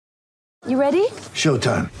You ready?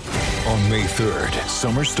 Showtime. On May 3rd,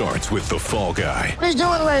 summer starts with The Fall Guy. Let's do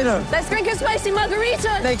it later. Let's drink a spicy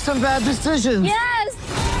margarita. Make some bad decisions.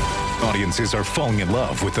 Yes! Audiences are falling in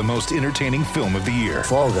love with the most entertaining film of the year.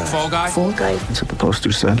 Fall Guy. Fall Guy? Fall guy. That's what the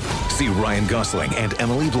poster said. See Ryan Gosling and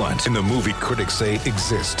Emily Blunt in the movie critics say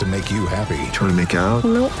exists to make you happy. Trying to make it out?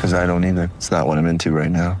 Nope. Because I don't either. It's not what I'm into right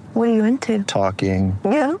now. What are you into? Talking.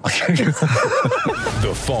 Yeah.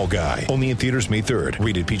 The Fall Guy. Only in theaters May 3rd.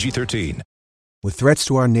 Rated PG-13. With threats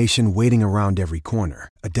to our nation waiting around every corner,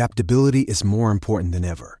 adaptability is more important than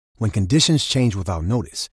ever. When conditions change without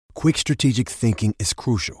notice, quick strategic thinking is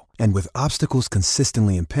crucial. And with obstacles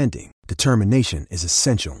consistently impending, determination is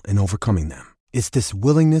essential in overcoming them. It's this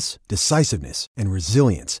willingness, decisiveness, and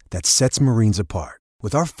resilience that sets Marines apart.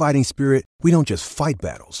 With our fighting spirit, we don't just fight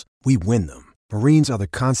battles, we win them. Marines are the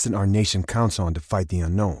constant our nation counts on to fight the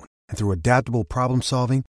unknown. And through adaptable problem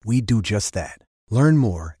solving, we do just that. Learn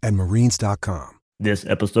more at marines.com. This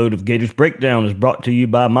episode of Gators Breakdown is brought to you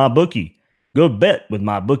by MyBookie. Go bet with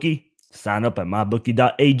MyBookie. Sign up at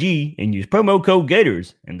mybookie.ag and use promo code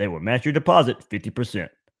Gators, and they will match your deposit 50%.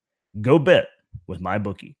 Go bet with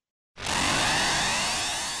MyBookie.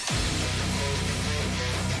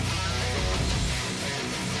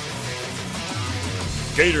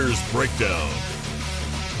 Gators Breakdown,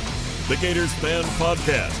 the Gators fan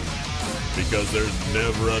podcast, because there's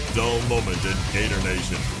never a dull moment in Gator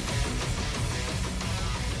Nation.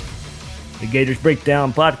 The Gators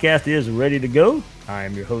Breakdown podcast is ready to go. I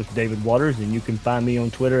am your host, David Waters, and you can find me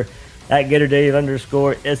on Twitter at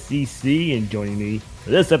GatorDave_SEC. And joining me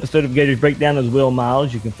for this episode of Gators Breakdown is Will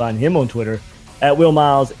Miles. You can find him on Twitter at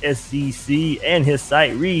WillMilesSEC and his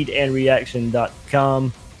site,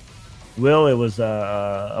 readandreaction.com. Will, it was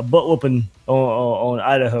a butt whooping on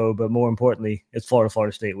Idaho, but more importantly, it's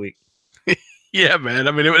Florida State week. Yeah, man.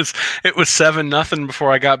 I mean, it was 7-0 before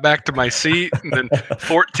I got back to my seat, and then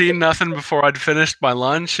 14-0 before I'd finished my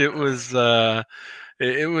lunch. It was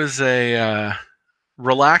a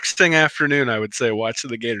relaxing afternoon, I would say, watching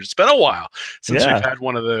the Gators. It's been a while since we've had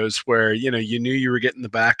one of those where you knew you were getting the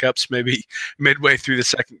backups maybe midway through the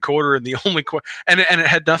second quarter, and the only and it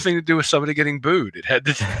had nothing to do with somebody getting booed. It had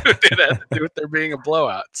to do with there being a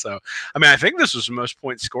blowout. So, I mean, I think this was the most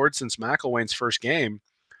points scored since McElwain's first game.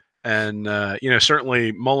 And,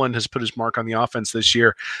 certainly Mullen has put his mark on the offense this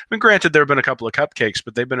year. I mean, granted, there have been a couple of cupcakes,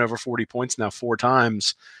 but they've been over 40 points now 4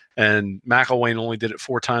 times. And McElwain only did it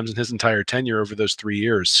 4 times in his entire tenure over those 3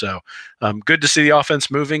 years. So good to see the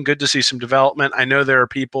offense moving, good to see some development. I know there are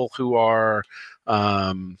people who are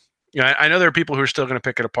I know there are people who are still going to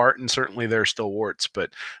pick it apart, and certainly there are still warts.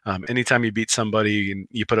 But anytime you beat somebody and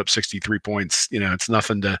you put up 63 points, it's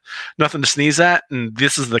nothing to sneeze at. And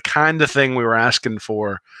this is the kind of thing we were asking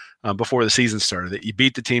for before the season started, that you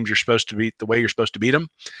beat the teams you're supposed to beat the way you're supposed to beat them,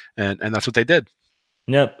 and that's what they did.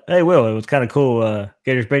 Yep. Hey, Will, it was kind of cool.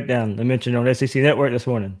 Gators Breakdown, I mentioned on SEC Network this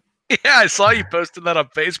morning. Yeah, I saw you posted that on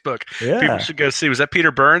Facebook. Yeah. People should go see. Was that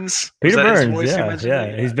Peter Burns? Peter Burns,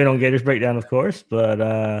 yeah. He's been on Gators Breakdown, of course. But,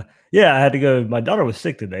 I had to go. My daughter was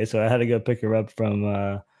sick today, so I had to go pick her up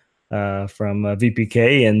from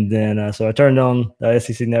VPK. And then so I turned on the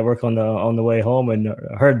SEC Network on the way home and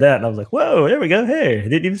heard that. And I was like, whoa, there we go. Hey, I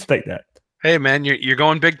didn't even expect that. Hey, man, you're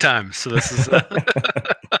going big time. So this is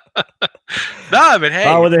no, but hey,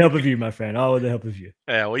 all with the help of you, my friend. All with the help of you.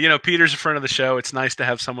 Yeah, well, Peter's a friend of the show. It's nice to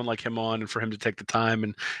have someone like him on, and for him to take the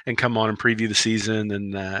time and come on and preview the season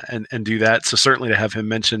and do that. So certainly to have him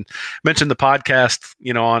mention the podcast,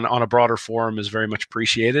 on a broader forum is very much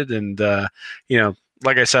appreciated. And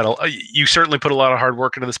like I said, you certainly put a lot of hard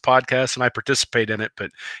work into this podcast, and I participate in it.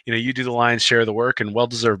 But you do the lion's share of the work, and well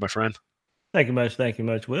deserved, my friend. Thank you much,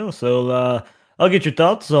 Will. So I'll get your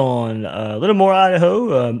thoughts on a little more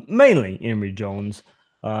Idaho, mainly Emory Jones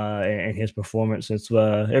and his performance, since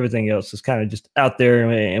everything else is kind of just out there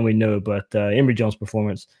and we know. But Emory Jones'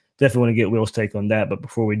 performance, definitely want to get Will's take on that. But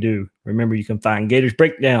before we do, remember you can find Gators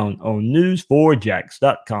Breakdown on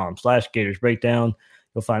news4jax.com/Gators Breakdown.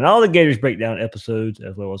 You'll find all the Gators Breakdown episodes,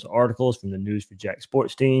 as well as articles from the News for Jack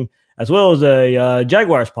sports team, as well as a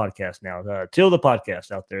Jaguars podcast now, Till the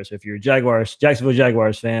podcast out there. So if you're a Jacksonville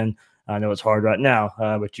Jaguars fan, I know it's hard right now,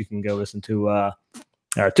 but you can go listen to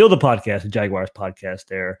Till the podcast, the Jaguars podcast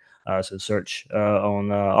there. So search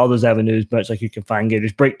on all those avenues, much like you can find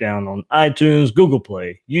Gators Breakdown on iTunes, Google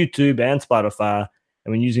Play, YouTube, and Spotify.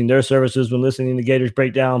 And when using their services when listening to Gators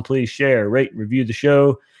Breakdown, please share, rate, and review the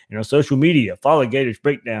show. And on social media, follow Gators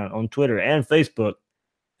Breakdown on Twitter and Facebook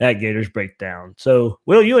at Gators Breakdown. So,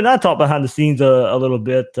 Will, you and I talked behind the scenes a little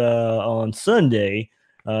bit on Sunday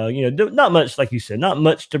Not much, like you said, not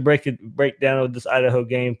much to break down with this Idaho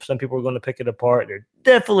game. Some people are going to pick it apart. They're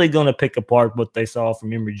definitely going to pick apart what they saw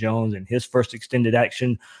from Emory Jones and his first extended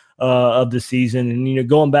action of the season. And,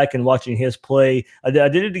 going back and watching his play, I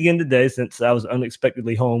did it again today since I was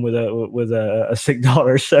unexpectedly home with a sick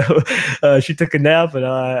daughter. So she took a nap and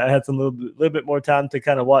I had some little bit more time to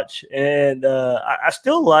kind of watch. And I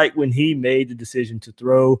still like when he made the decision to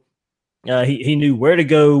throw. He knew where to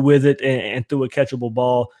go with it and threw a catchable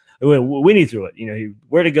ball. When he threw it,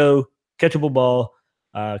 where to go, catchable ball,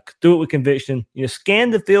 threw it with conviction.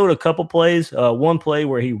 Scanned the field a couple plays. One play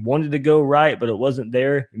where he wanted to go right, but it wasn't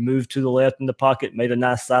there. He moved to the left in the pocket, made a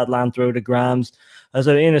nice sideline throw to Grimes.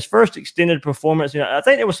 So in his first extended performance, I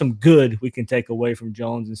think there was some good we can take away from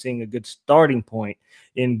Jones and seeing a good starting point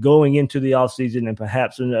in going into the offseason and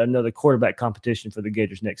perhaps another quarterback competition for the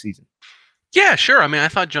Gators next season. Yeah, sure. I mean, I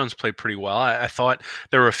thought Jones played pretty well. I thought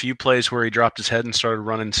there were a few plays where he dropped his head and started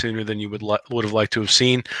running sooner than you would have liked to have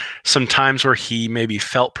seen. Some times where he maybe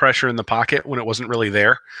felt pressure in the pocket when it wasn't really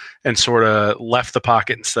there and sort of left the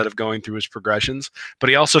pocket instead of going through his progressions. But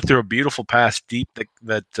he also threw a beautiful pass deep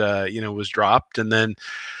that was dropped. And then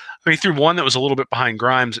he threw one that was a little bit behind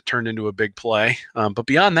Grimes. It turned into a big play. But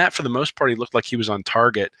beyond that, for the most part, he looked like he was on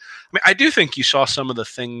target. I mean, I do think you saw some of the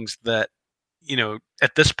things that,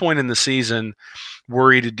 at this point in the season,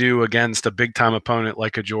 worry to do against a big-time opponent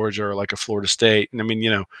like a Georgia or like a Florida State. And I mean,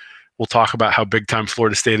 we'll talk about how big-time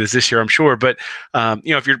Florida State is this year, I'm sure. But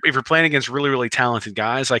if you're playing against really, really talented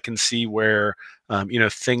guys, I can see where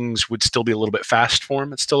things would still be a little bit fast for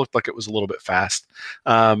him. It still looked like it was a little bit fast.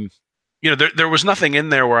 There was nothing in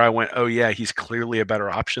there where I went, oh yeah, he's clearly a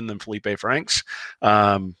better option than Felipe Franks.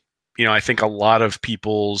 I think a lot of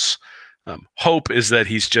people's hope is that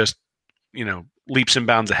he's just leaps and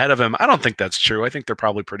bounds ahead of him. I don't think that's true. I think they're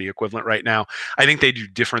probably pretty equivalent right now. I think they do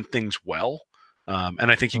different things well.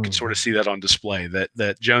 And I think you can sort of see that on display,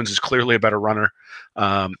 that Jones is clearly a better runner,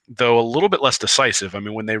 though a little bit less decisive. I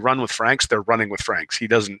mean, when they run with Franks, they're running with Franks. He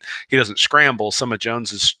doesn't scramble. Some of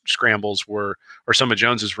Jones's runs were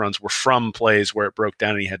from plays where it broke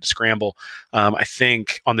down and he had to scramble. I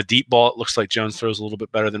think on the deep ball, it looks like Jones throws a little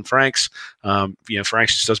bit better than Franks.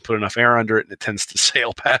 Franks just doesn't put enough air under it and it tends to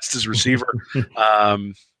sail past his receiver.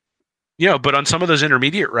 But on some of those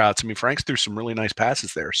intermediate routes, I mean, Franks threw some really nice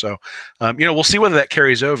passes there. So, we'll see whether that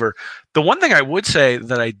carries over. The one thing I would say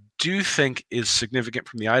that I do think is significant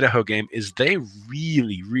from the Idaho game is they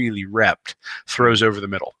really, really repped throws over the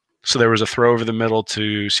middle. So there was a throw over the middle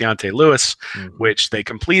to Ciante Lewis, which they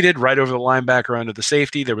completed right over the linebacker under the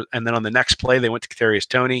safety. And then on the next play, they went to Kadarius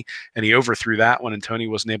Toney, and he overthrew that one, and Toney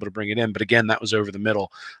wasn't able to bring it in. But again, that was over the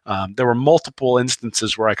middle. There were multiple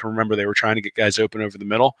instances where I can remember they were trying to get guys open over the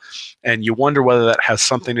middle, and you wonder whether that has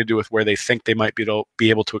something to do with where they think they might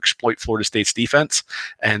be able to exploit Florida State's defense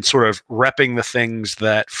and sort of repping the things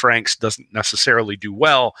that Franks doesn't necessarily do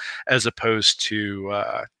well, as opposed to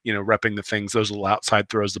repping the things, those little outside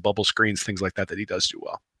throws, the bubble screens, things like that he does do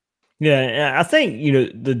well. Yeah, I think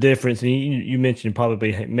the difference, and you mentioned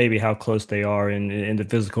probably maybe how close they are in the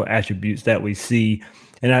physical attributes that we see,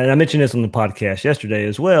 and I mentioned this on the podcast yesterday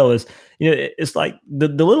as well. Is it's like the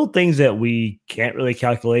little things that we can't really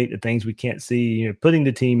calculate, the things we can't see. Putting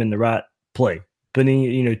the team in the right play,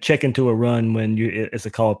 checking to a run when it's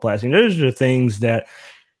a called pass. Those are the things that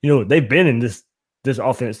they've been in this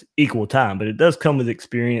offense equal time, but it does come with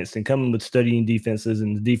experience and coming with studying defenses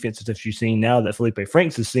and the defenses that you've seen now that Felipe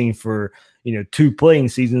Franks has seen for, 2 playing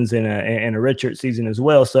seasons and a redshirt season as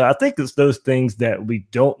well. So I think it's those things that we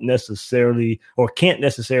don't necessarily or can't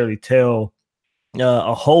necessarily tell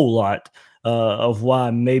a whole lot of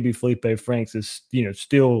why maybe Felipe Franks is,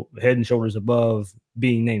 still head and shoulders above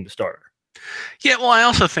being named the starter. Yeah, well, I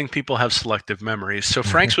also think people have selective memories. So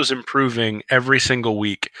Franks was improving every single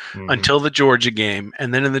week until the Georgia game.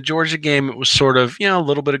 And then in the Georgia game, it was sort of, a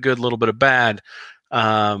little bit of good, a little bit of bad.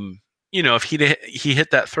 If he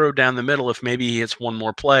hit that throw down the middle, if maybe he hits one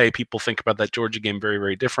more play, people think about that Georgia game very,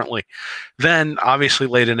 very differently. Then obviously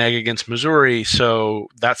laid an egg against Missouri. So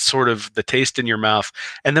that's sort of the taste in your mouth.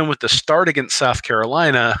 And then with the start against South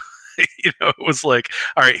Carolina, it was like,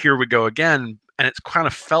 all right, here we go again. And it kind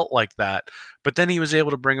of felt like that. But then he was able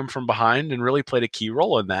to bring him from behind and really played a key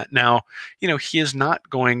role in that. Now, he is not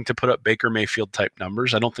going to put up Baker Mayfield type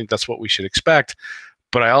numbers. I don't think that's what we should expect.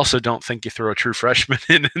 But I also don't think you throw a true freshman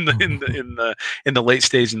in the late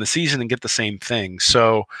stage in the season and get the same thing.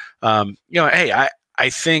 So, hey, I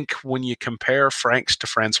think when you compare Franks to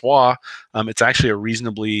Francois, it's actually a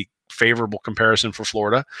reasonably favorable comparison for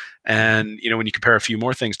Florida. And, when you compare a few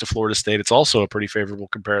more things to Florida State, it's also a pretty favorable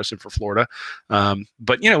comparison for Florida.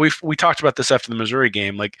 But, we talked about this after the Missouri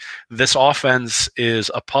game. Like, this offense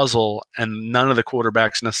is a puzzle, and none of the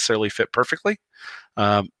quarterbacks necessarily fit perfectly.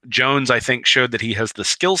 Jones, I think, showed that he has the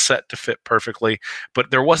skill set to fit perfectly, but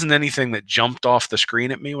there wasn't anything that jumped off the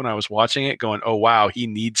screen at me when I was watching it going, oh, wow, he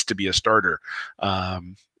needs to be a starter.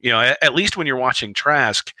 At least when you're watching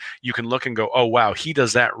Trask, you can look and go, oh, wow, he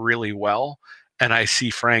does that really well. And I see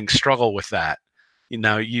Frank struggle with that.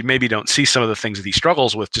 You maybe don't see some of the things that he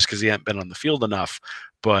struggles with just because he hasn't been on the field enough.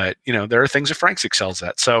 But, there are things that Frank excels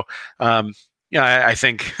at. So, I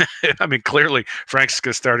think, clearly Frank's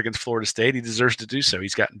going to start against Florida State. He deserves to do so.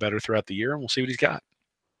 He's gotten better throughout the year, and we'll see what he's got.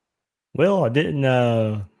 Well, I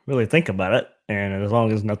didn't really think about it, and as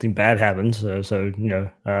long as nothing bad happens,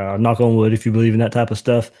 knock on wood if you believe in that type of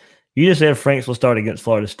stuff. You just said Franks will start against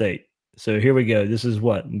Florida State. So here we go. This is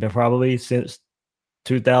probably since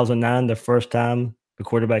 2009, the first time the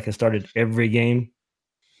quarterback has started every game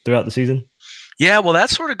throughout the season. Yeah, well, that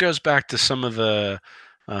sort of goes back to some of the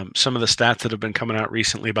stats that have been coming out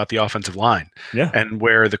recently about the offensive line, and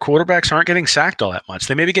where the quarterbacks aren't getting sacked all that much.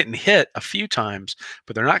 They may be getting hit a few times,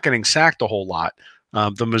 but they're not getting sacked a whole lot.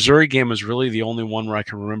 The Missouri game was really the only one where I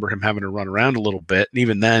can remember him having to run around a little bit, and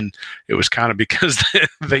even then, it was kind of because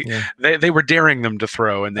they were daring them to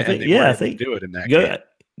throw, and they weren't able to do it in that game.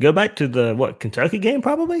 Go back to the Kentucky game,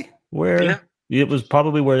 probably where it was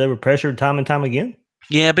probably where they were pressured time and time again.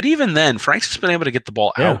 Yeah, but even then, Franks has been able to get the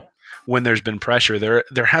ball out when there's been pressure.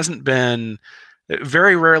 There hasn't been.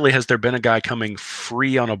 Very rarely has there been a guy coming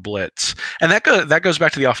free on a blitz. And that goes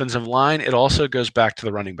back to the offensive line. It also goes back to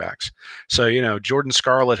the running backs. So, Jordan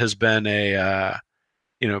Scarlett has been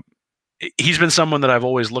he's been someone that I've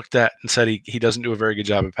always looked at and said he doesn't do a very good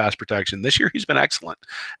job of pass protection. This year, he's been excellent.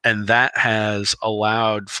 And that has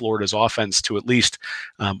allowed Florida's offense to at least,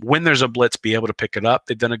 when there's a blitz, be able to pick it up.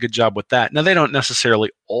 They've done a good job with that. Now, they don't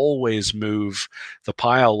necessarily always move the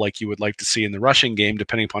pile like you would like to see in the rushing game,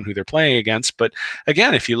 depending upon who they're playing against. But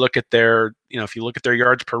again, if you look at their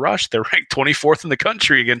yards per rush, they're ranked 24th in the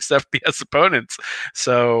country against FBS opponents.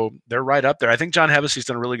 So they're right up there. I think John Hevessy's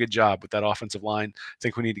done a really good job with that offensive line. I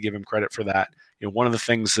think we need to give him credit for that. One of the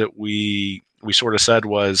things that we sort of said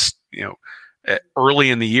was,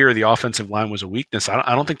 early in the year, the offensive line was a weakness.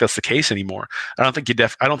 I don't think that's the case anymore. I don't think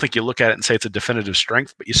you look at it and say it's a definitive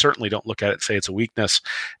strength, but you certainly don't look at it and say it's a weakness.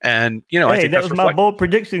 And I think that was my bold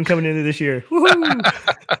prediction coming into this year. Well,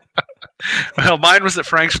 mine was that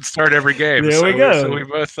Franks would start every game. There we go. So we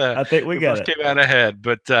both, I think we both came out ahead.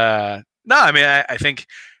 But I think.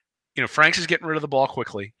 Franks is getting rid of the ball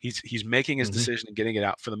quickly. He's making his decision and getting it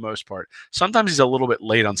out for the most part. Sometimes he's a little bit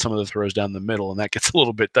late on some of the throws down the middle, and that gets a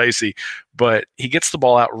little bit dicey. But he gets the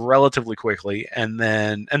ball out relatively quickly,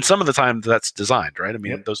 and some of the time that's designed, right?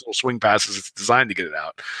 Those little swing passes, it's designed to get it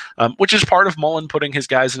out, which is part of Mullen putting his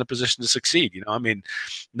guys in a position to succeed.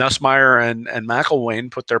 Nussmeier and McElwain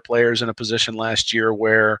put their players in a position last year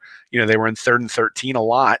where they were in 3rd and 13 a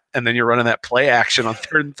lot, and then you're running that play action on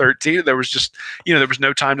 3rd and 13. There was just there was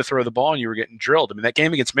no time to throw the ball, and you were getting drilled. That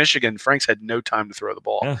game against Michigan, Franks had no time to throw the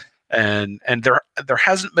ball. Yeah. And there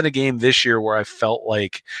hasn't been a game this year where I felt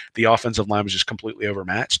like the offensive line was just completely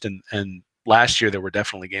overmatched. And last year there were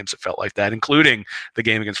definitely games that felt like that, including the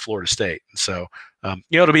game against Florida State. And so,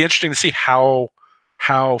 it'll be interesting to see how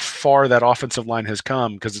far that offensive line has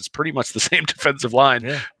come, because it's pretty much the same defensive line.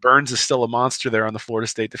 Yeah. Burns is still a monster there on the Florida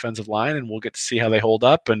State defensive line, and we'll get to see how they hold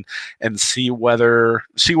up and see what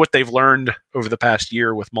they've learned over the past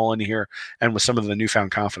year with Mullen here and with some of the newfound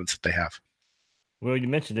confidence that they have. Well, you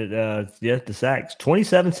mentioned it. The sacks,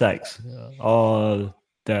 27 sacks. I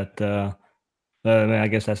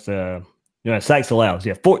guess that's the sacks allowed.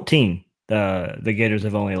 Yeah, 14. The Gators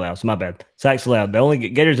have only allowed. So my bad. Sacks allowed.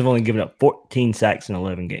 Gators have only given up 14 sacks in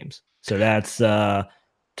 11 games. So that's tied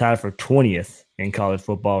for 20th in college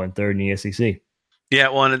football and 3rd in the SEC. Yeah,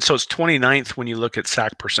 well, and so it's 29th when you look at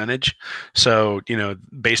sack percentage. So,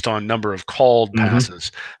 based on number of called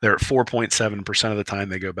passes, they're at 4.7% of the time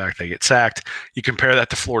they go back, they get sacked. You compare that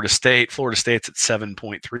to Florida State. Florida State's at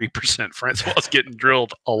 7.3%. Francois getting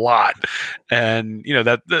drilled a lot. And,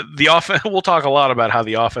 that the offense, we'll talk a lot about how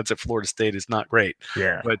the offense at Florida State is not great.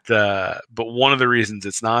 Yeah. But one of the reasons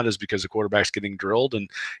it's not is because the quarterback's getting drilled. And,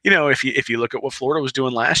 if you look at what Florida was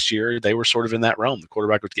doing last year, they were sort of in that realm. The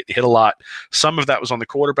quarterback was getting hit a lot. Some of that was on the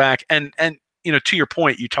quarterback, and to your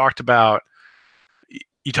point, you talked about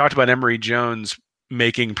Emory Jones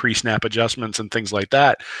making pre-snap adjustments and things like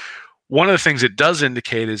that. One of the things it does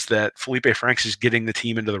indicate is that Felipe Franks is getting the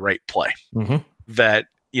team into the right play. Mm-hmm. That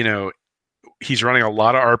he's running a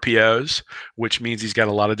lot of RPOs, which means he's got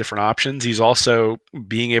a lot of different options. He's also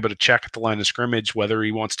being able to check at the line of scrimmage whether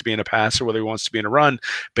he wants to be in a pass or whether he wants to be in a run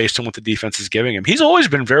based on what the defense is giving him. He's always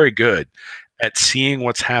been very good at seeing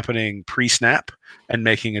what's happening pre-snap and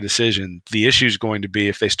making a decision. The issue is going to be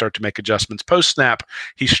if they start to make adjustments post-snap.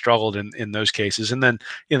 He struggled in those cases. And then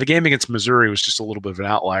the game against Missouri was just a little bit of an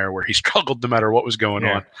outlier where he struggled no matter what was going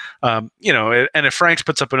on. And if Franks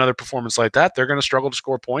puts up another performance like that, they're going to struggle to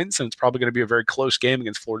score points, and it's probably going to be a very close game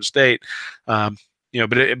against Florida State. But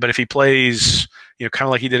if he plays, kind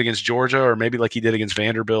of like he did against Georgia or maybe like he did against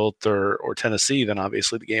Vanderbilt or Tennessee, then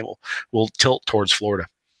obviously the game will tilt towards Florida.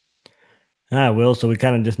 All right, Will. So we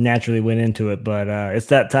kind of just naturally went into it, but it's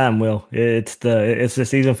that time, Will. It's the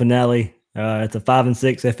season finale. It's a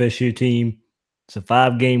 5-6 FSU team. It's a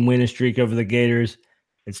 5-game winning streak over the Gators.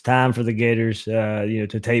 It's time for the Gators,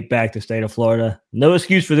 to take back the state of Florida. No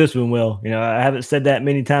excuse for this one, Will. I haven't said that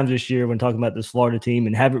many times this year when talking about this Florida team,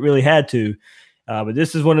 and haven't really had to. But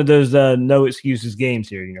this is one of those no excuses games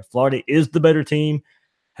here. Florida is the better team,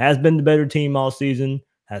 has been the better team all season,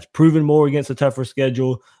 has proven more against a tougher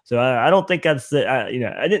schedule. So I don't think I'd say,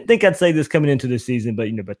 I didn't think I'd say this coming into the season,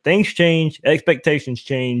 but things change, expectations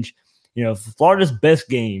change. Florida's best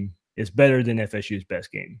game is better than FSU's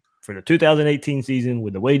best game for the 2018 season.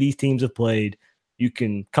 With the way these teams have played, you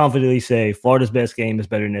can confidently say Florida's best game is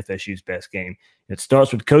better than FSU's best game. It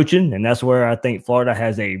starts with coaching, and that's where I think Florida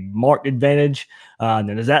has a marked advantage. Now,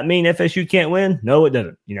 does that mean FSU can't win? No, it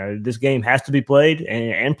doesn't. This game has to be played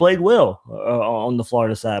and played well on the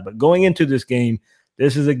Florida side. But going into this game,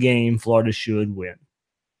 this is a game Florida should win.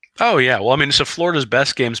 Oh, yeah. Well, so Florida's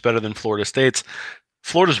best game is better than Florida State's.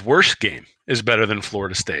 Florida's worst game is better than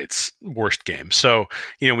Florida State's worst game. So,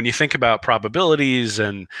 when you think about probabilities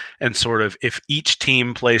and sort of if each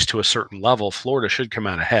team plays to a certain level, Florida should come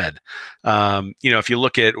out ahead. If you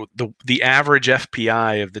look at the average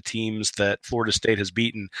FPI of the teams that Florida State has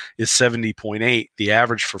beaten is 70.8. The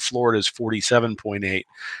average for Florida is 47.8.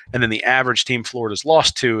 And then the average team Florida's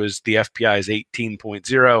lost to is the FPI is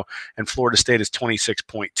 18.0 and Florida State is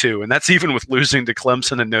 26.2. And that's even with losing to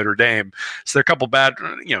Clemson and Notre Dame. So there are a couple bad,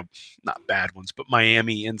 not bad ones, but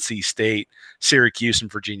Miami, NC State, Syracuse,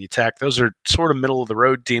 and Virginia Tech. Those are sort of middle of the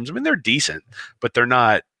road teams. They're decent, but they're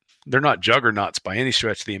not juggernauts by any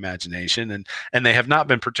stretch of the imagination, and they have not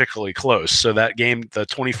been particularly close. So that game, the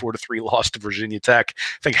 24-3 loss to Virginia Tech,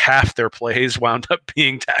 I think half their plays wound up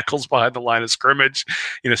being tackles behind the line of scrimmage.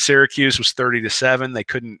 Syracuse was 30-7.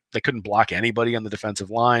 They couldn't block anybody on the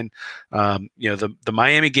defensive line. The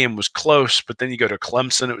Miami game was close, but then you go to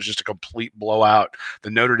Clemson, it was just a complete blowout.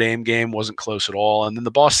 The Notre Dame game wasn't close at all, and then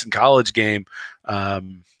the Boston College game.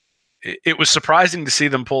 It was surprising to see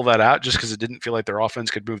them pull that out just because it didn't feel like their offense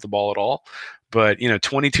could move the ball at all. But,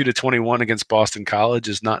 22-21 against Boston College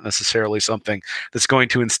is not necessarily something that's going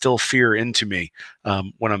to instill fear into me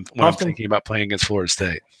when I'm thinking about playing against Florida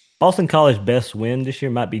State. Boston College best win this year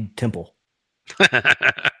might be Temple.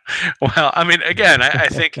 Well, again, I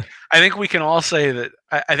think we can all say that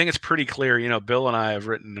I think it's pretty clear. Bill and I have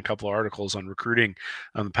written a couple of articles on recruiting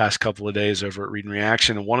the past couple of days over at Read and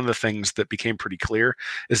Reaction. And one of the things that became pretty clear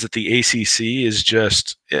is that the ACC is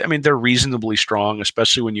just, they're reasonably strong,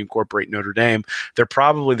 especially when you incorporate Notre Dame. They're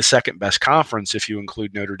probably the second best conference if you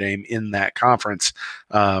include Notre Dame in that conference.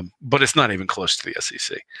 But it's not even close to the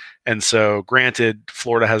SEC. And so granted,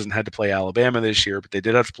 Florida hasn't had to play Alabama this year, but they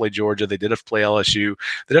did have to play Georgia. They did have to play LSU.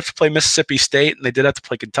 They did have to play Mississippi State, and they did have to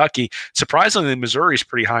play Kentucky. Surprisingly, Missouri is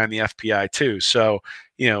pretty high in the FPI too. So,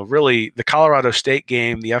 really the Colorado State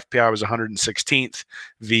game, the FPI was 116th.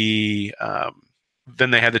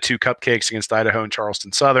 Then they had the two cupcakes against Idaho and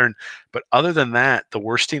Charleston Southern. But other than that, the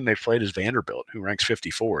worst team they've played is Vanderbilt, who ranks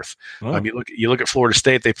 54th. Oh. You look at Florida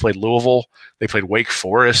State, they played Louisville, they played Wake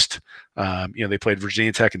Forest, they played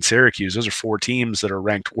Virginia Tech and Syracuse. Those are four teams that are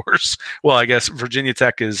ranked worse. Well, I guess Virginia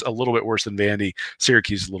Tech is a little bit worse than Vandy.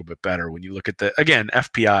 Syracuse is a little bit better. When you look at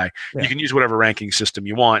FPI, you can use whatever ranking system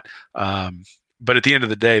you want. But at the end of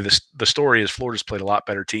the day, the story is Florida's played a lot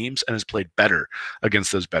better teams and has played better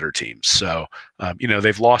against those better teams. So,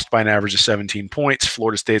 they've lost by an average of 17 points.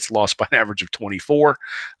 Florida State's lost by an average of 24.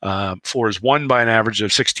 Florida's won by an average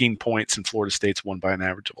of 16 points, and Florida State's won by an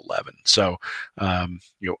average of 11. So,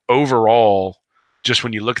 overall, just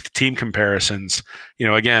when you look at the team comparisons,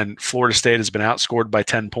 again, Florida State has been outscored by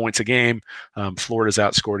 10 points a game. Florida's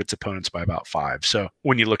outscored its opponents by about 5. So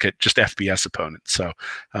when you look at just FBS opponents. So,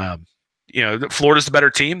 Florida's the better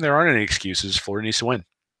team. There aren't any excuses. Florida needs to win.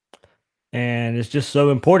 And it's just so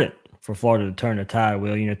important for Florida to turn the tide,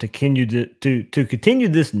 Will, to continue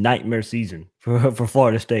this nightmare season for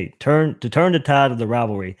Florida State, turn the tide of the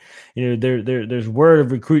rivalry. There's word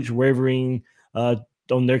of recruits wavering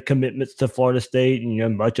on their commitments to Florida State.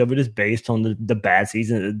 And, much of it is based on the bad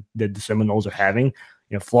season that the Seminoles are having.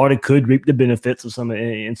 Florida could reap the benefits of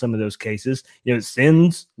in some of those cases. It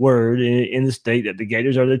sends word in the state that the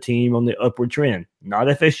Gators are the team on the upward trend, not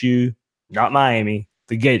FSU, not Miami,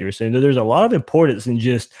 the Gators. And there's a lot of importance in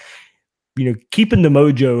just, keeping the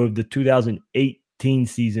mojo of the 2018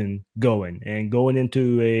 season going and going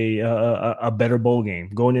into a better bowl game,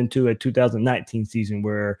 going into a 2019 season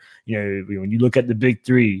where, when you look at the big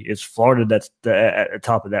three, it's Florida that's at the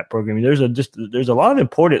top of that program. There's a lot of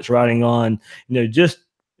importance riding on,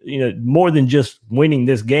 more than just winning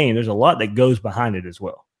this game. There's a lot that goes behind it as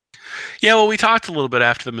well. Yeah, well, we talked a little bit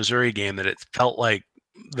after the Missouri game that it felt like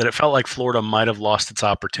Florida might have lost its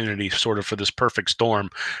opportunity sort of for this perfect storm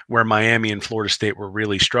where Miami and Florida State were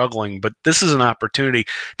really struggling. But this is an opportunity.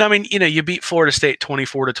 Now, I mean, you beat Florida State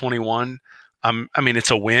 24-21.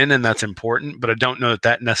 It's a win and that's important, but I don't know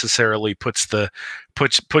that necessarily puts your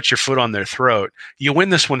foot on their throat. You win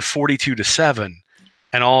this one 42-7.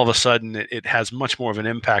 And all of a sudden, it has much more of an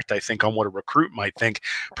impact, I think, on what a recruit might think,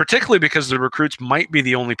 particularly because the recruits might be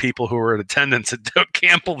the only people who are in attendance at Doak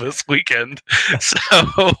Campbell this weekend.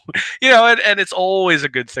 So, and it's always a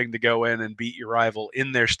good thing to go in and beat your rival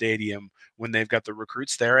in their stadium when they've got the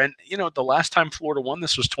recruits there. And, the last time Florida won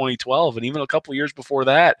this was 2012. And even a couple of years before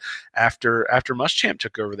that, after Muschamp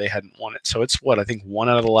took over, they hadn't won it. So it's I think 1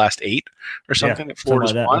 out of the last 8 or something that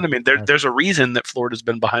Florida's won. I mean, there's a reason that Florida's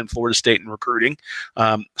been behind Florida State in recruiting.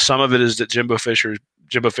 Some of it is that Jimbo Fisher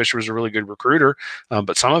was a really good recruiter,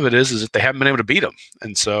 but some of it is that they haven't been able to beat him.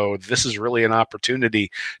 And so this is really an opportunity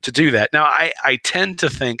to do that. Now, I tend to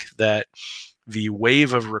think that the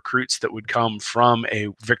wave of recruits that would come from a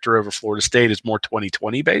victory over Florida State is more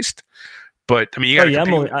 2020 based. But I mean,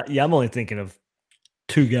 I'm only thinking of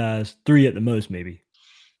 2 guys, 3 at the most, maybe.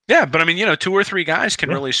 Yeah, but I mean, 2 or 3 guys can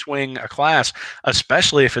really swing a class,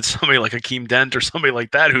 especially if it's somebody like Akeem Dent or somebody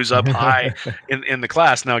like that who's up high in the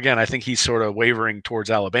class. Now, again, I think he's sort of wavering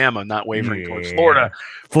towards Alabama, not wavering towards Florida.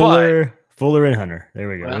 Fuller and Hunter. There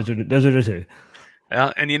we go. Well, those are the 2.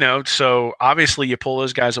 And, so obviously you pull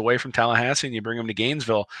those guys away from Tallahassee and you bring them to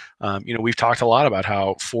Gainesville. We've talked a lot about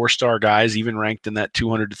how 4-star guys, even ranked in that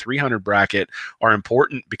 200 to 300 bracket, are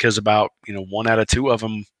important because about, 1 out of 2 of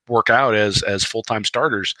them work out as full-time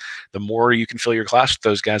starters. The more you can fill your class with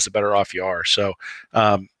those guys, the better off you are. So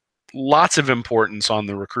lots of importance on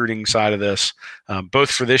the recruiting side of this, both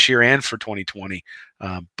for this year and for 2020.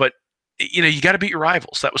 But you got to beat your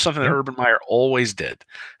rivals. That was something that Urban Meyer always did.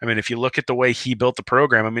 I mean, if you look at the way he built the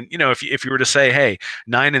program, I mean, if you were to say, hey,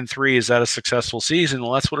 9-3, is that a successful season?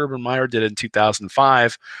 Well, that's what Urban Meyer did in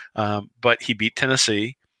 2005. But he beat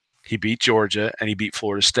Tennessee, he beat Georgia, and he beat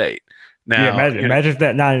Florida State. Now, imagine if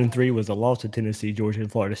that 9-3 was a loss to Tennessee, Georgia,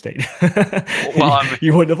 and Florida State. Well,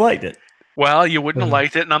 you wouldn't have liked it. Well, you wouldn't have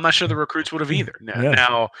liked it, and I'm not sure the recruits would have either.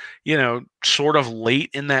 Now, sort of late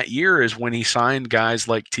in that year is when he signed guys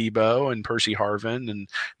like Tebow and Percy Harvin and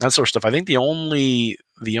that sort of stuff. I think the only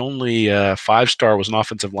 5-star was an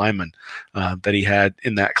offensive lineman that he had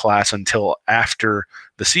in that class until after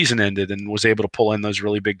the season ended, and was able to pull in those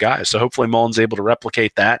really big guys. So hopefully Mullen's able to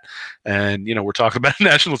replicate that. And, we're talking about a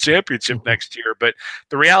national championship next year. But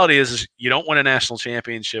the reality is you don't win a national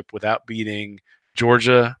championship without beating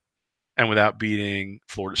Georgia and without beating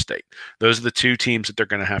Florida State. Those are the 2 teams that they're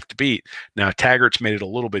going to have to beat. Now, Taggart's made it a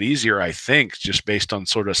little bit easier, I think, just based on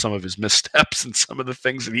sort of some of his missteps and some of the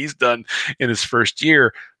things that he's done in his first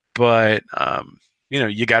year. But,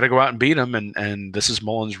 you got to go out and beat them. And this is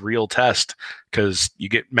Mullen's real test, because you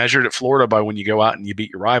get measured at Florida by when you go out and you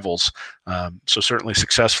beat your rivals. So certainly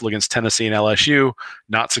successful against Tennessee and LSU,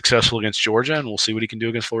 not successful against Georgia, and we'll see what he can do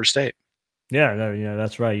against Florida State. Yeah,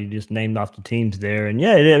 that's right. You just named off the teams there. And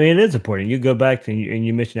it is important. You go back to, and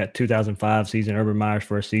you mentioned that 2005 season, Urban Meyer's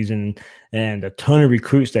first season, and a ton of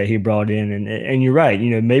recruits that he brought in. And you're right.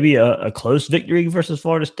 Maybe a close victory versus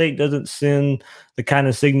Florida State doesn't send the kind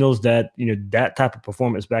of signals that, that type of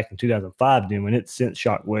performance back in 2005 did, when it sent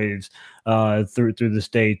shockwaves through the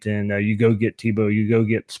state. And you go get Tebow, you go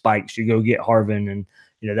get Spikes, you go get Harvin, and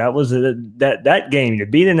that was that game. To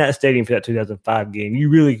be in that stadium for that 2005 game, you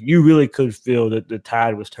really could feel that the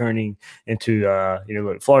tide was turning into.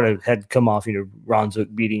 Florida had come off Ron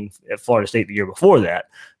Zook beating at Florida State the year before that,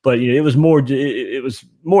 but it was more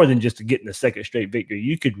than just getting a second straight victory.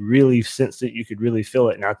 You could really sense it. You could really feel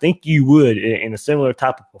it, and I think you would in a similar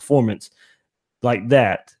type of performance like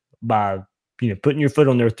that by putting your foot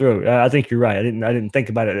on their throat. I think you're right. I didn't think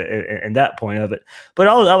about it in that point of it. But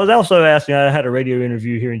I was also asking, I had a radio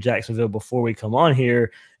interview here in Jacksonville before we come on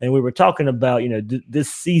here, and we were talking about,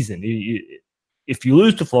 this season. If you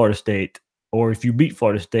lose to Florida State, or if you beat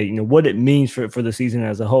Florida State, what it means for the season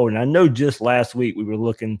as a whole. And I know just last week we were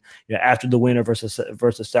looking, after the winner versus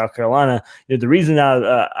South Carolina, the reason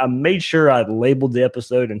I made sure I labeled the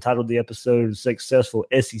episode and titled the episode "Successful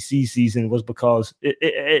SEC Season" was because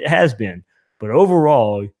it has been. But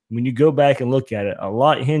overall, when you go back and look at it, a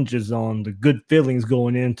lot hinges on the good feelings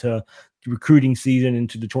going into the recruiting season,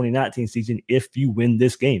 into the 2019 season, if you win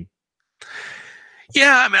this game.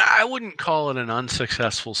 Yeah, I mean, I wouldn't call it an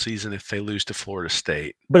unsuccessful season if they lose to Florida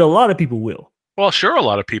State. But a lot of people will. Well, sure, a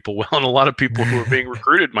lot of people will, and a lot of people who are being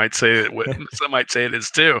recruited might say it. Some might say it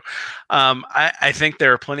is too. I think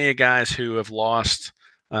there are plenty of guys who have lost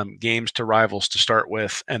games to rivals to start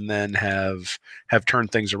with, and then have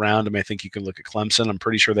turned things around. I mean, I think you can look at Clemson. I'm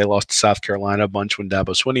pretty sure they lost to South Carolina a bunch when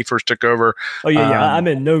Dabo Swinney first took over. Oh yeah. I'm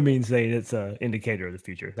in no means saying it's an indicator of the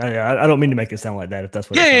future. I don't mean to make it sound like that. If that's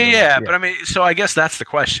what. Yeah. But I mean, so I guess that's the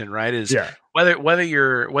question, right? Is whether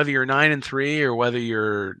you're 9-3 or whether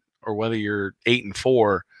you're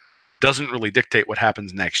 8-4 doesn't really dictate what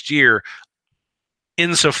happens next year,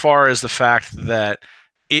 insofar as the fact that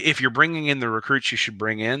if you're bringing in the recruits you should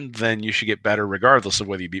bring in, then you should get better regardless of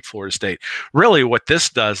whether you beat Florida State. Really what this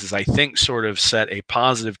does is, I think, sort of set a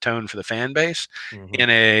positive tone for the fan base in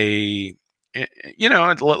a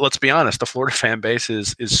let's be honest, the Florida fan base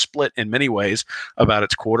is split in many ways about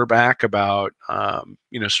its quarterback, about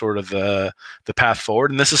sort of the path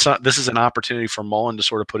forward. And this is an opportunity for Mullen to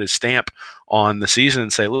sort of put his stamp on the season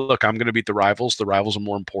and say, look, I'm going to beat the rivals. The rivals are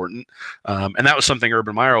more important. And that was something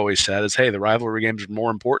Urban Meyer always said is, hey, the rivalry games are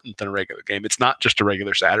more important than a regular game. It's not just a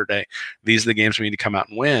regular Saturday. These are the games we need to come out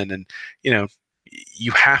and win. And,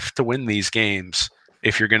 you have to win these games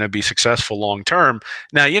if you're going to be successful long term.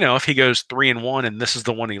 Now, if he goes 3-1 and this is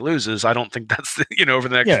the one he loses, I don't think that's over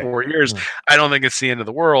the next 4 years. I don't think it's the end of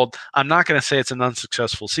the world. I'm not going to say it's an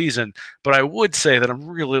unsuccessful season, but I would say that I'm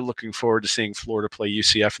really looking forward to seeing Florida play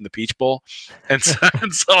UCF in the Peach Bowl, and so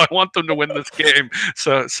I want them to win this game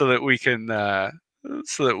so that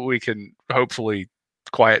we can hopefully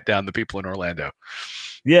quiet down the people in Orlando.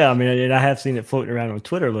 Yeah, I mean, and I have seen it floating around on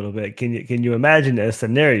Twitter a little bit. Can you imagine a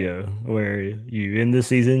scenario where you end the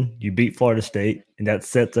season, you beat Florida State, and that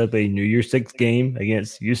sets up a New Year's Six game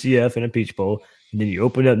against UCF in a Peach Bowl, and then you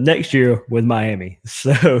open up next year with Miami.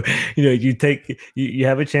 So you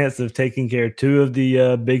have a chance of taking care of two of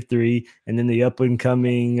the big three, and then the up and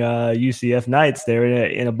coming UCF Knights there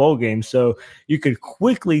in a bowl game. So you could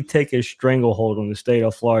quickly take a stranglehold on the state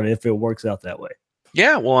of Florida if it works out that way.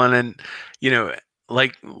 Yeah, well, and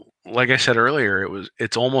like I said earlier,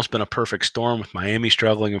 it's almost been a perfect storm with Miami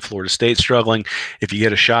struggling and Florida State struggling. If you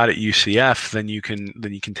get a shot at UCF, then you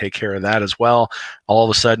can take care of that as well. All of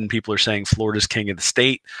a sudden, people are saying Florida's king of the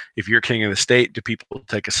state. If you're king of the state, do people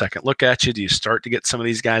take a second look at you? Do you start to get some of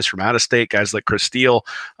these guys from out of state, guys like Chris Steele,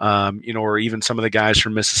 or even some of the guys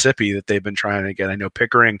from Mississippi that they've been trying to get? I know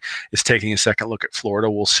Pickering is taking a second look at Florida.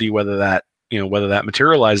 We'll see whether that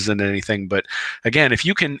materializes into anything. But again, if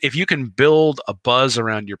you can build a buzz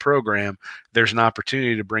around your program, there's an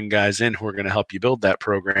opportunity to bring guys in who are going to help you build that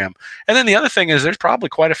program. And then the other thing is there's probably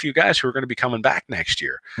quite a few guys who are going to be coming back next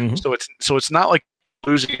year. Mm-hmm. So it's not like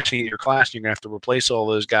losing a senior class, you're going to have to replace all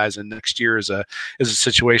those guys. And next year is a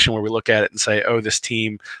situation where we look at it and say, oh, this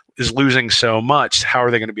team is losing so much. How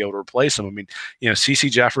are they going to be able to replace them? I mean,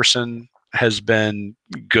 CeCe Jefferson has been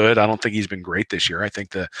good. I don't think he's been great this year. I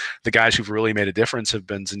think the guys who've really made a difference have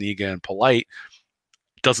been Zuniga and Polite.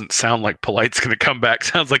 Doesn't sound like Polite's going to come back.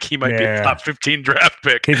 Sounds like he might be a top 15 draft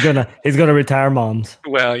pick. He's gonna retire moms.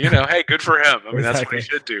 Well, hey, good for him. I mean, that's what he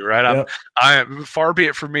should do, right? Yep. I'm far be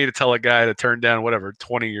it from me to tell a guy to turn down whatever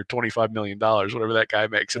 $20 or $25 million, whatever that guy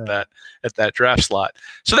makes at that draft slot.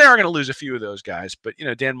 So they are going to lose a few of those guys. But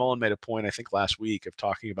Dan Mullen made a point, I think last week, of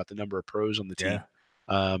talking about the number of pros on the team.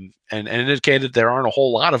 And indicated there aren't a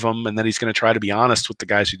whole lot of them, and that he's going to try to be honest with the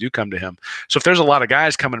guys who do come to him. So if there's a lot of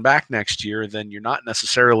guys coming back next year, then you're not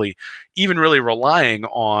necessarily even really relying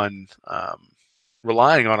on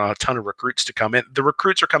a ton of recruits to come in. The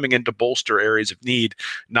recruits are coming in to bolster areas of need,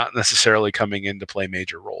 not necessarily coming in to play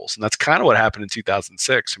major roles. And that's kind of what happened in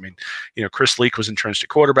 2006. I mean, Chris Leak was entrenched at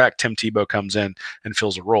quarterback. Tim Tebow comes in and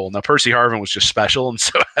fills a role. Now, Percy Harvin was just special, and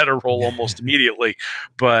so had a role almost immediately.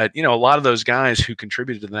 But, a lot of those guys who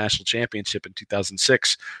contributed to the national championship in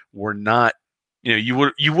 2006 were not, you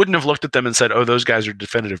wouldn't have looked at them and said, oh, those guys are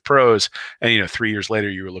definitive pros. And, 3 years later,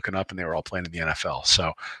 you were looking up and they were all playing in the NFL.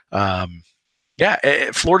 So,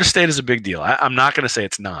 Florida State is a big deal. I'm not going to say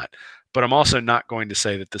it's not, but I'm also not going to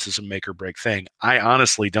say that this is a make or break thing. I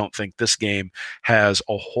honestly don't think this game has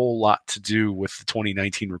a whole lot to do with the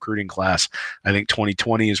 2019 recruiting class. I think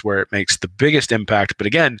 2020 is where it makes the biggest impact. But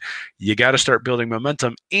again, you got to start building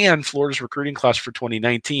momentum. And Florida's recruiting class for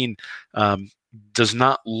 2019 does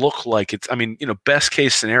not look like it's, best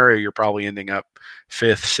case scenario, you're probably ending up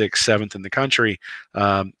 5th, 6th, 7th in the country,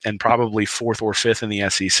 and probably 4th or 5th in the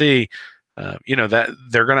SEC. That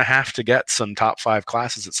they're going to have to get some top 5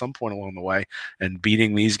 classes at some point along the way, and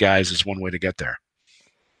beating these guys is one way to get there.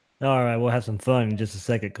 All right, we'll have some fun in just a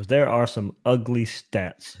second because there are some ugly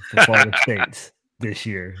stats for Florida State this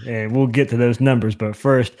year, and we'll get to those numbers. But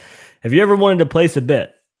first, have you ever wanted to place a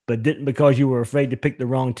bet but didn't because you were afraid to pick the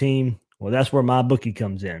wrong team? Well, that's where MyBookie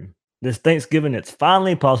comes in. This Thanksgiving, it's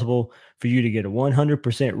finally possible for you to get a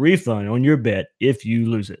 100% refund on your bet if you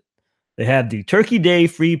lose it. They have the Turkey Day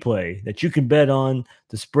free play that you can bet on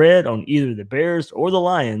the spread on either the Bears or the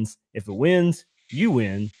Lions. If it wins, you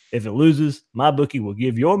win. If it loses, MyBookie will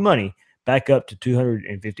give your money back up to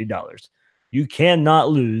 $250. You cannot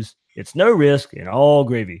lose. It's no risk and all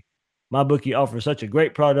gravy. MyBookie offers such a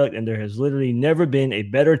great product, and there has literally never been a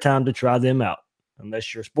better time to try them out.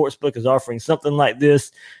 Unless your sportsbook is offering something like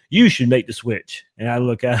this, you should make the switch. And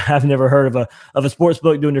I've never heard of a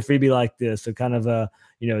sportsbook doing a freebie like this. So kind of the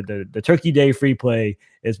Turkey Day free play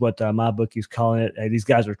is what MyBookie's calling it. These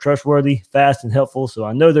guys are trustworthy, fast, and helpful, so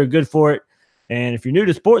I know they're good for it. And if you're new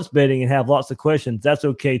to sports betting and have lots of questions, that's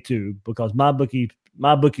okay too, because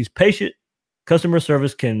MyBookie's patient customer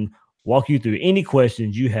service can walk you through any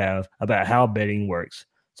questions you have about how betting works.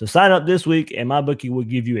 So sign up this week, and MyBookie will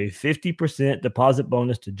give you a 50% deposit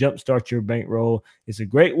bonus to jumpstart your bankroll. It's a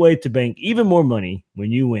great way to bank even more money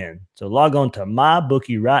when you win. So log on to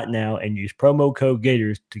MyBookie right now and use promo code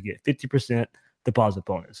Gators to get 50% deposit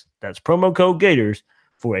bonus. That's promo code Gators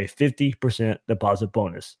for a 50% deposit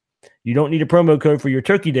bonus. You don't need a promo code for your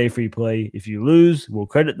Turkey Day free play. If you lose, we'll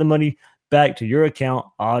credit the money back to your account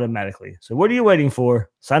automatically. So what are you waiting for?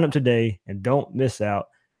 Sign up today and don't miss out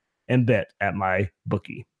and bet at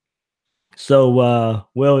MyBookie. So, I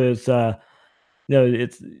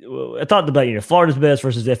talked about, Florida's best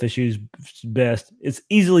versus FSU's best. It's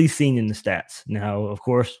easily seen in the stats. Now, of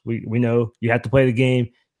course, we know you have to play the game.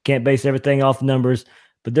 Can't base everything off numbers,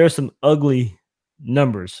 but there's some ugly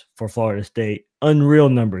numbers for Florida State, unreal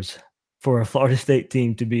numbers for a Florida State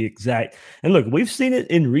team to be exact. And look, we've seen it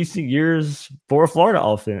in recent years for a Florida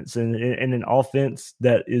offense and an offense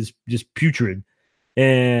that is just putrid.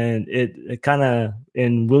 And it kind of,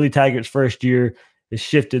 in Willie Taggart's first year, it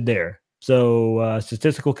shifted there. So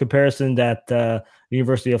statistical comparison that the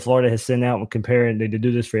University of Florida has sent out and comparing, they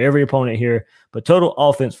do this for every opponent here, but total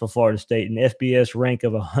offense for Florida State, an FBS rank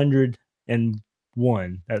of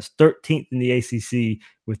 101. That's 13th in the ACC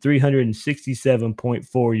with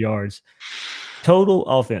 367.4 yards. Total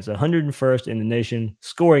offense, 101st in the nation.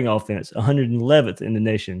 Scoring offense, 111th in the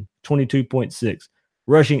nation, 22.6.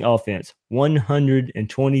 Rushing offense,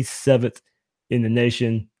 127th in the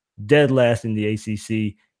nation, dead last in the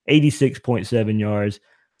ACC, 86.7 yards.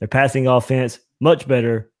 Their passing offense, much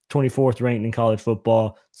better, 24th ranked in college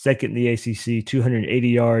football, second in the ACC, 280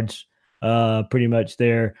 yards pretty much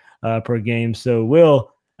there per game. So,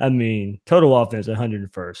 total offense,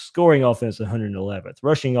 101st. Scoring offense, 111th.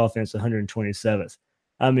 Rushing offense, 127th.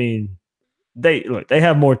 They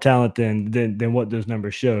have more talent than what those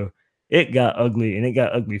numbers show. It got ugly, and it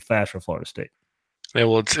got ugly fast for Florida State. Yeah,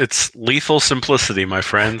 well, it's lethal simplicity, my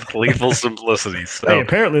friend. Lethal simplicity. So hey,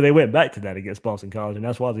 apparently they went back to that against Boston College, and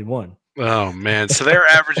that's why they won. Oh, man. So they're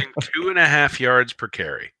averaging 2.5 yards per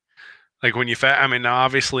carry. Like when you now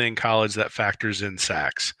obviously in college that factors in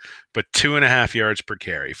sacks, but 2.5 yards per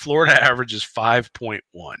carry. Florida averages 5.1.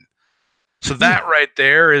 So that right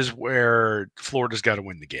there is where Florida's got to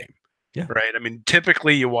win the game. Yeah. Right.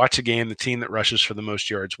 Typically you watch a game, the team that rushes for the most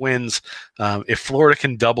yards wins. If Florida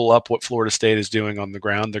can double up what Florida State is doing on the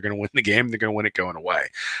ground, they're going to win the game. They're going to win it going away.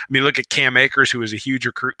 Look at Cam Akers, who is a huge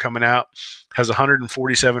recruit coming out, has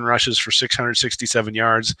 147 rushes for 667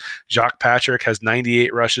 yards. Jacques Patrick has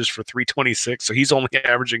 98 rushes for 326. So he's only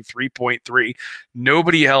averaging 3.3.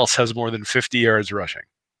 Nobody else has more than 50 yards rushing.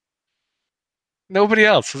 Nobody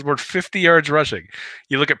else has more than 50 yards rushing.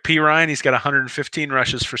 You look at P. Ryan, he's got 115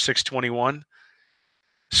 rushes for 621.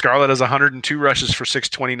 Scarlett has 102 rushes for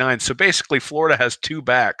 629. So basically, Florida has two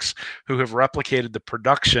backs who have replicated the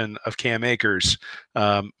production of Cam Akers,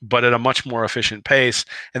 but at a much more efficient pace.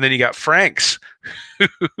 And then you got Franks,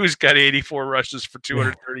 who's got 84 rushes for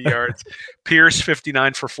 230 yards. Pierce,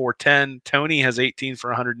 59 for 410. Tony has 18 for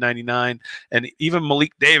 199. And even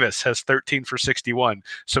Malik Davis has 13 for 61.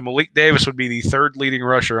 So Malik Davis would be the third leading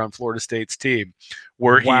rusher on Florida State's team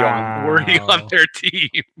were he on their team.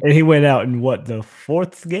 And he went out in what, the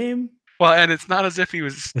fourth game? Well, and it's not as if he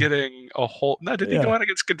was getting a whole. No, did he go out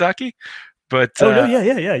against Kentucky? But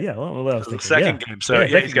yeah. Well, the second game. So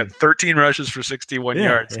he's got 13 rushes for 61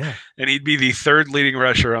 yards, and he'd be the third leading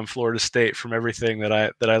rusher on Florida State from everything that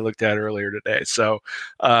I looked at earlier today. So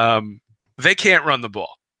they can't run the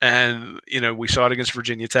ball. And, we saw it against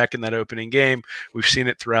Virginia Tech in that opening game. We've seen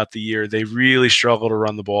it throughout the year. They really struggle to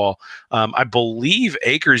run the ball. I believe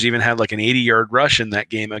Akers even had like an 80-yard rush in that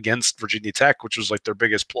game against Virginia Tech, which was like their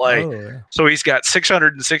biggest play. Oh, yeah. So he's got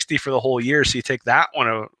 660 for the whole year. So you take that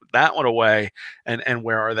one away, and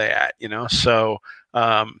where are they at? So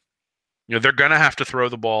they're going to have to throw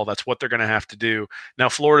the ball. That's what they're going to have to do. Now,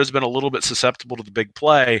 Florida's been a little bit susceptible to the big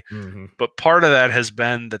play, but part of that has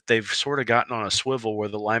been that they've sort of gotten on a swivel where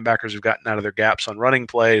the linebackers have gotten out of their gaps on running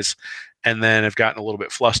plays and then have gotten a little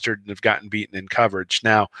bit flustered and have gotten beaten in coverage.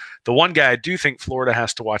 Now, the one guy I do think Florida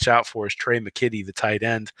has to watch out for is Trey McKitty, the tight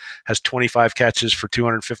end, has 25 catches for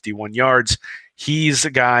 251 yards. He's a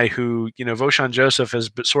guy who, Voshon Joseph has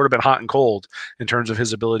sort of been hot and cold in terms of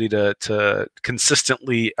his ability to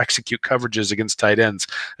consistently execute coverages against tight ends.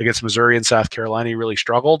 Against Missouri and South Carolina, he really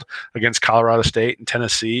struggled. Against Colorado State and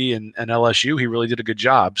Tennessee and LSU, he really did a good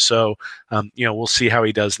job. So, we'll see how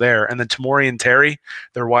he does there. And then Tamorrion Terry,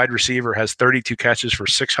 their wide receiver, has 32 catches for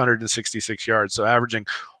 666 yards, so averaging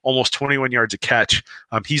almost 21 yards a catch.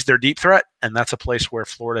 He's their deep threat, and that's a place where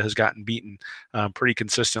Florida has gotten beaten pretty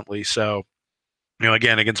consistently. So,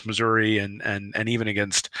 again, against Missouri and even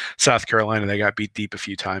against South Carolina, they got beat deep a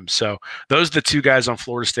few times. So those are the two guys on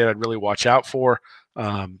Florida State I'd really watch out for.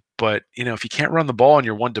 But, if you can't run the ball and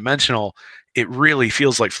you're one-dimensional, it really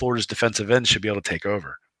feels like Florida's defensive end should be able to take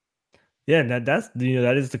over. Yeah,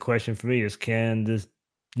 that is the question for me is, can this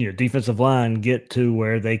defensive line get to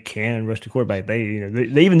where they can rush the quarterback?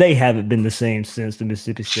 They haven't been the same since the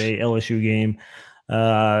Mississippi State LSU game.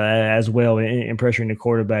 As well in pressuring the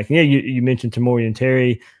quarterback. Yeah, you mentioned Tamorrion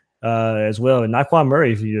Terry as well, and Naquan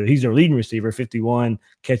Murray. He's their leading receiver, 51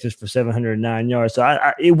 catches for 709 yards. So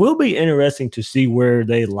it will be interesting to see where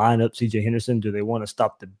they line up C.J. Henderson. Do they want to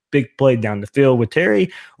stop the big play down the field with Terry,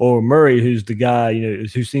 or Murray, who's the guy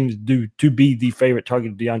who seems to be the favorite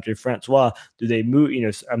target of DeAndre Francois? Do they move?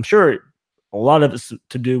 I'm sure a lot of it's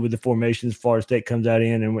to do with the formations Florida State comes out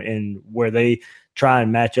in and where they try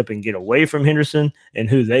and match up and get away from Henderson and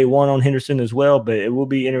who they want on Henderson as well. But it will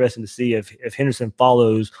be interesting to see if Henderson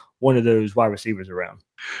follows one of those wide receivers around.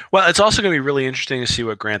 Well, it's also going to be really interesting to see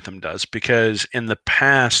what Grantham does, because in the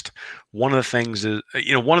past, one of the things is,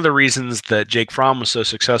 one of the reasons that Jake Fromm was so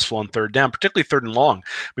successful on third down, particularly third and long.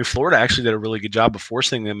 I mean, Florida actually did a really good job of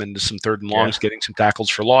forcing them into some third and longs, getting some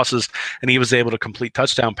tackles for losses, and he was able to complete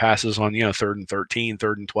touchdown passes on, third and 13,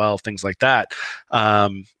 third and 12, things like that.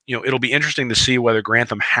 It'll be interesting to see whether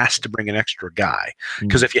Grantham has to bring an extra guy,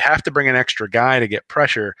 because if you have to bring an extra guy to get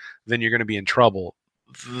pressure, then you're going to be in trouble.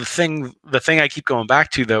 The thing I keep going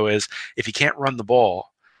back to, though, is if you can't run the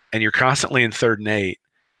ball and you're constantly in 3rd and 8,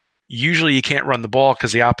 usually you can't run the ball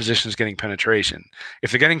because the opposition is getting penetration.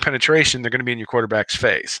 If they're getting penetration, they're going to be in your quarterback's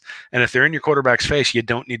face. And if they're in your quarterback's face, you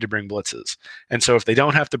don't need to bring blitzes. And so if they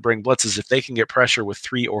don't have to bring blitzes, if they can get pressure with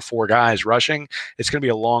 3 or 4 guys rushing, it's going to be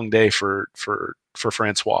a long day for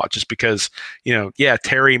Francois, just because,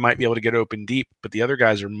 Terry might be able to get open deep, but the other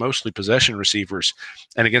guys are mostly possession receivers.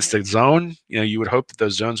 And against the zone, you would hope that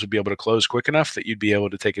those zones would be able to close quick enough that you'd be able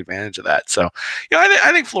to take advantage of that. So,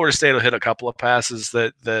 I think Florida State will hit a couple of passes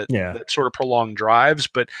that sort of prolong drives.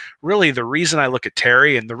 But really, the reason I look at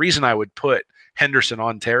Terry and the reason I would put Henderson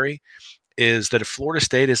on Terry is that if Florida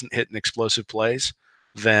State isn't hitting explosive plays,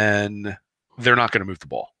 then they're not going to move the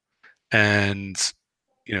ball. And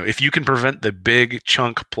if you can prevent the big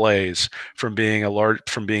chunk plays from being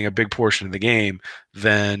a big portion of the game,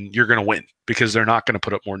 then you're going to win, because they're not going to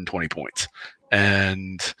put up more than 20 points.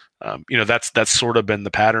 And that's sort of been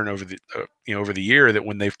the pattern over the year, that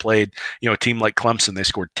when they've played a team like Clemson, they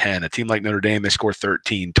scored 10, a team like Notre Dame, they scored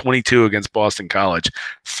 13, 22 against Boston College,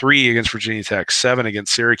 3 against Virginia Tech, 7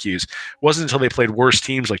 against Syracuse. It wasn't until they played worse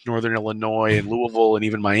teams like Northern Illinois and Louisville and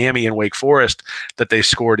even Miami and Wake Forest that they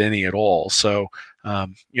scored any at all. So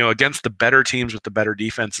against the better teams with the better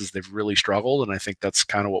defenses, they've really struggled, and I think that's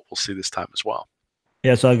kind of what we'll see this time as well.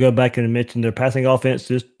 Yeah, so I go back and mention their passing offense,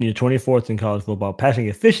 just 24th in college football. Passing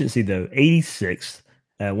efficiency, though, 86th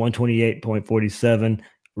at 128.47.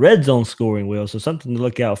 red zone scoring, Will. So something to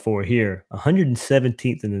look out for here.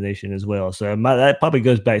 117th in the nation as well. So that probably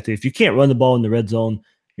goes back to if you can't run the ball in the red zone,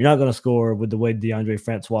 you're not going to score with the way Deondre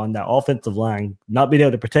Francois and that offensive line not being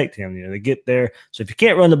able to protect him. They get there. So if you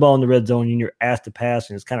can't run the ball in the red zone and you're asked to pass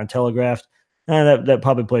and it's kind of telegraphed, that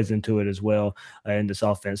probably plays into it as well in this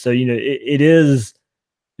offense. So, it is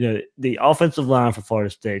the offensive line for Florida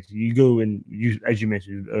State. You go and as you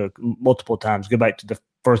mentioned multiple times, go back to the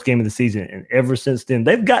first game of the season. And ever since then,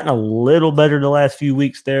 they've gotten a little better the last few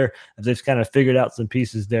weeks there as they've kind of figured out some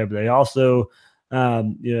pieces there. But they also,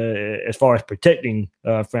 as far as protecting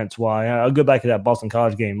Francois, I'll go back to that Boston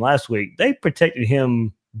College game last week. They protected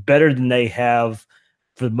him better than they have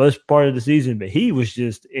for the most part of the season, but he was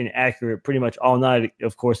just inaccurate pretty much all night.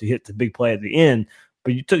 Of course, he hit the big play at the end,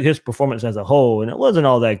 but you took his performance as a whole, and it wasn't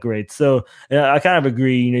all that great. So I kind of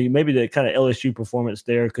agree, maybe the kind of LSU performance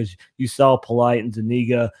there, because you saw Polite and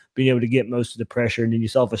Zuniga being able to get most of the pressure, and then you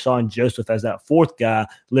saw Vashawn Joseph as that fourth guy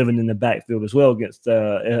living in the backfield as well against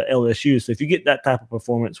LSU. So if you get that type of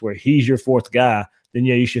performance where he's your fourth guy, then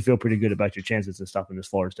you should feel pretty good about your chances of stopping this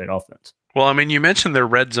Florida State offense. Well, I mean, you mentioned their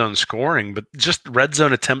red zone scoring, but just red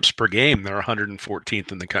zone attempts per game, they're 114th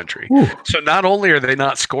in the country. Ooh. So not only are they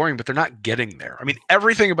not scoring, but they're not getting there. I mean,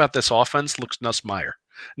 everything about this offense looks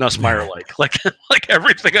Nussmeier-like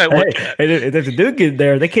everything I look at. And if they do get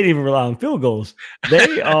there, they can't even rely on field goals.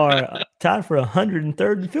 They are tied for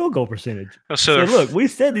 103rd in field goal percentage. So look, we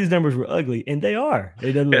said these numbers were ugly, and they are.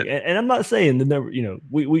 They don't look, and I'm not saying the number.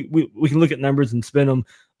 We can look at numbers and spin them.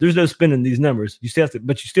 There's no spinning these numbers. You still have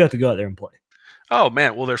to go out there and play. Oh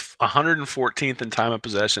man, well they're 114th in time of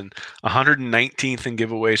possession, 119th in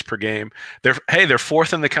giveaways per game. They're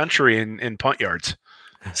fourth in the country in punt yards.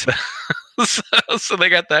 So they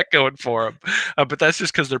got that going for them, but that's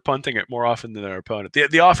just because they're punting it more often than their opponent.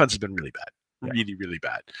 The offense has been really bad, really, really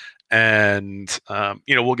bad. And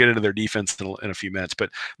we'll get into their defense in a few minutes. But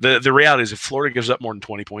the reality is, if Florida gives up more than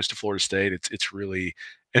 20 points to Florida State, it's really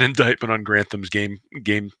an indictment on Grantham's game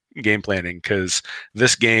planning, because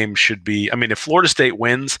this game should be. I mean, if Florida State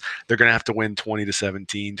wins, they're going to have to win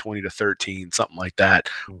 20-17, 20-13, something like that,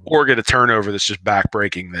 or get a turnover that's just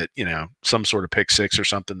backbreaking, that some sort of pick six or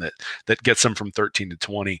something that gets them from 13 to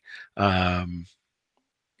 20. I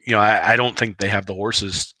don't think they have the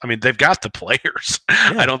horses. I mean, they've got the players.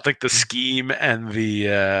 Yeah. I don't think the scheme and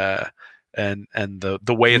the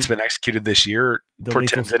the way it's been executed this year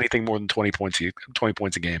portends anything more than 20 points a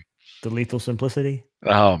game. The lethal simplicity.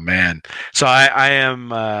 Oh man! So I'm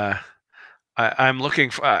looking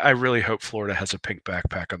for. I really hope Florida has a pink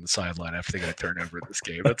backpack on the sideline after they get a turnover in this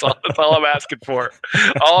game. That's all I'm asking for.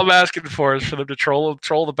 All I'm asking for is for them to troll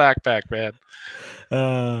the backpack, man.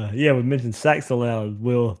 We mentioned sacks allowed.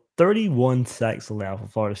 Will 31 sacks allowed for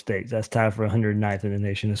Florida State. That's tied for 109th in the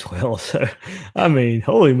nation as well. So, I mean,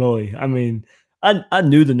 holy moly! I mean, I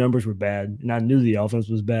knew the numbers were bad, and I knew the offense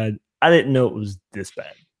was bad. I didn't know it was this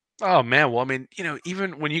bad. Oh man, well, I mean,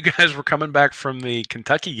 even when you guys were coming back from the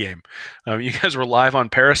Kentucky game, you guys were live on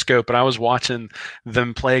Periscope, and I was watching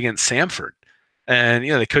them play against Samford. And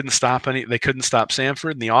they couldn't stop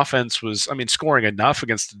Samford, and the offense was, scoring enough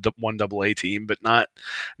against the 1AA team, but not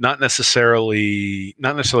necessarily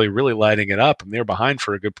really lighting it up. And they were behind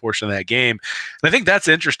for a good portion of that game. And I think that's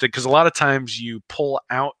interesting, because a lot of times you pull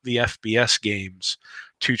out the FBS games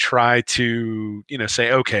to try to,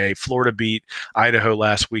 say, okay, Florida beat Idaho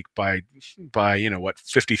last week by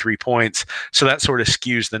 53 points. So that sort of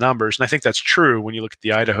skews the numbers. And I think that's true when you look at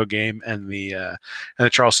the Idaho game and the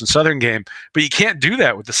Charleston Southern game. But you can't do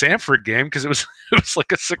that with the Samford game, because it was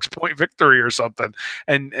like a 6-point victory or something.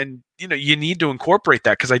 And you need to incorporate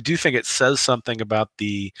that, because I do think it says something about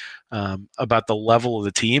the level of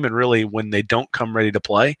the team, and really when they don't come ready to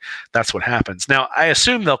play, that's what happens. Now, I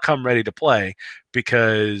assume they'll come ready to play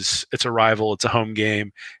because it's a rival, it's a home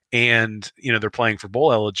game, and they're playing for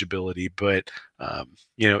bowl eligibility. But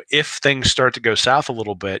if things start to go south a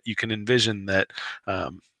little bit, you can envision that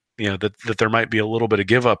that there might be a little bit of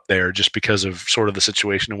give up there, just because of sort of the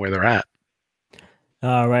situation and where they're at.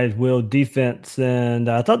 All right, Will, defense, and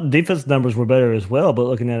I thought the defense numbers were better as well, but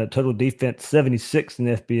looking at it, total defense 76 in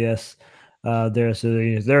FBS there,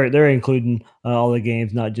 so they're including all the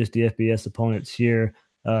games, not just the FBS opponents here.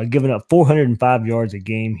 Giving up 405 yards a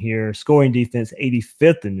game here, scoring defense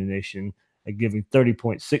 85th in the nation, giving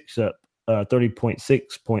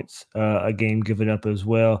 30.6 points a game given up as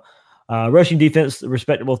well. Rushing defense,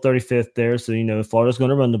 respectable 35th there. So, if Florida's going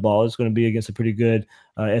to run the ball, it's going to be against a pretty good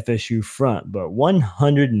FSU front. But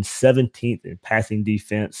 117th in passing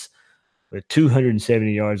defense with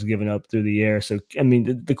 270 yards given up through the air. So,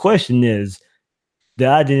 the question is, the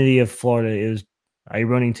identity of Florida is a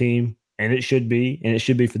running team and it should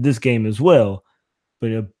be for this game as well.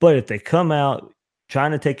 But if they come out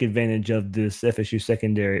trying to take advantage of this FSU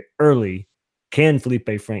secondary early, can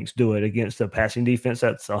Felipe Franks do it against a passing defense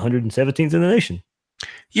that's 117th in the nation?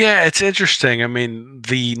 Yeah, it's interesting. I mean,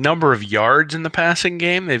 the number of yards in the passing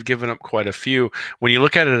game, they've given up quite a few. When you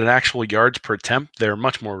look at it at actual yards per attempt, they're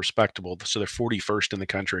much more respectable. So they're 41st in the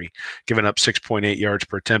country, giving up 6.8 yards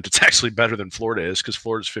per attempt. It's actually better than Florida is because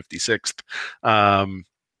Florida's 56th. And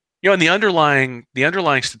the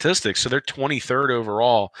underlying statistics, so they're 23rd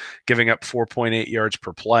overall, giving up 4.8 yards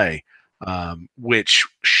per play. Which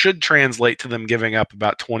should translate to them giving up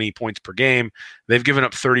about 20 points per game. They've given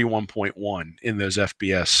up 31.1 in those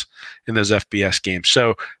FBS games.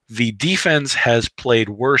 So the defense has played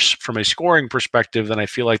worse from a scoring perspective than I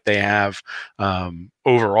feel like they have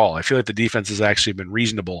overall. I feel like the defense has actually been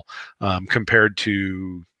reasonable compared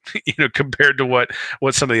to what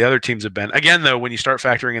some of the other teams have been. Again, though, when you start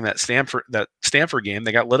factoring in that Stanford game,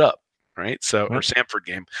 they got lit up, right? So or Samford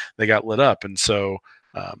game, they got lit up, and so.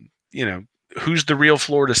 Who's the real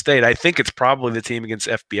Florida State? I think it's probably the team against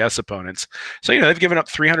FBS opponents. So, they've given up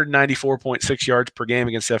 394.6 yards per game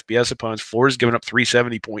against FBS opponents. Florida's given up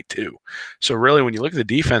 370.2. So really, when you look at the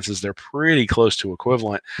defenses, they're pretty close to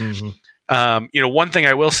equivalent. Mm-hmm. One thing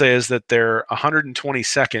I will say is that they're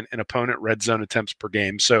 122nd in opponent red zone attempts per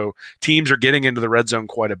game. So teams are getting into the red zone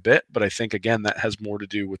quite a bit, but I think, again, that has more to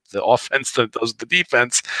do with the offense than does the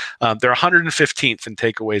defense. They're 115th in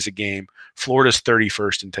takeaways a game. Florida's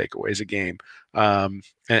 31st in takeaways a game. So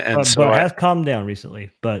it has calmed down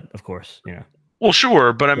recently, but of course, Well,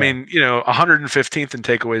 sure, but I mean, 115th in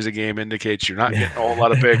takeaways a game indicates you're not getting a whole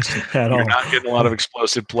lot of picks. You're not getting a lot of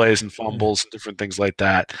explosive plays and fumbles and different things like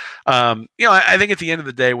that. I think at the end of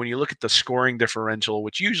the day, when you look at the scoring differential,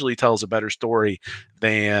 which usually tells a better story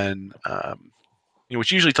than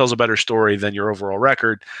your overall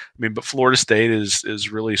record. I mean, but Florida State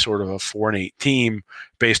is really sort of a 4-8 team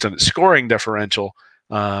based on its scoring differential.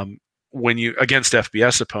 When you against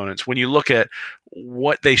FBS opponents, when you look at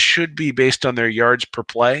what they should be based on their yards per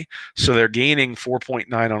play, so they're gaining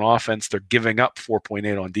 4.9 on offense, they're giving up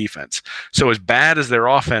 4.8 on defense. So as bad as their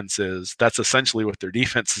offense is, that's essentially what their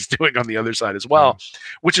defense is doing on the other side as well,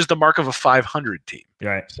 which is the mark of a 500 team.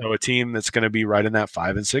 Right. So a team that's going to be right in that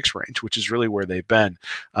 5 and 6 range, which is really where they've been.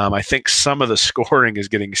 I think some of the scoring is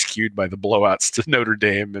getting skewed by the blowouts to Notre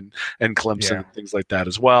Dame and Clemson and things like that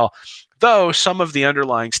as well. Though some of the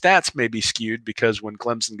underlying stats may be skewed because when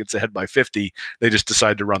Clemson gets ahead by 50, they just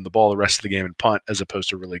decide to run the ball the rest of the game and punt as opposed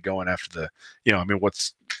to really going after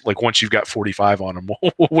what's like once you've got 45 on them,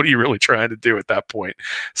 what are you really trying to do at that point?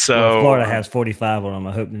 So Florida has 45 on them.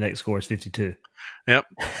 I hope the next score is 52. Yep.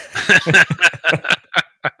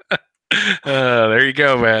 There you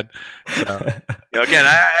go, man. So, again,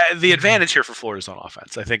 the advantage here for Florida is on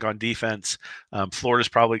offense. I think on defense, Florida's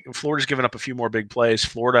given up a few more big plays.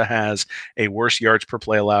 Florida has a worse yards per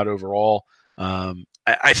play allowed overall.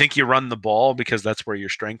 I think you run the ball because that's where your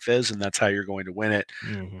strength is, and that's how you're going to win it.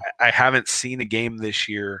 Mm-hmm. I haven't seen a game this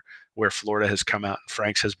year where Florida has come out and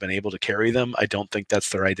Franks has been able to carry them. I don't think that's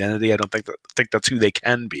their identity. I don't think that's who they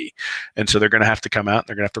can be, and so they're going to have to come out and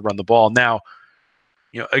they're going to have to run the ball now.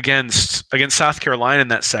 Against South Carolina in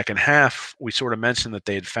that second half, we sort of mentioned that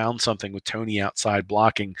they had found something with Tony outside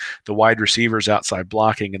blocking, the wide receivers outside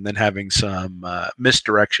blocking, and then having some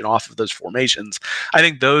misdirection off of those formations. I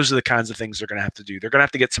think those are the kinds of things they're going to have to do. They're going to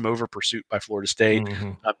have to get some over pursuit by Florida State,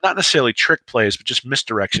 not necessarily trick plays, but just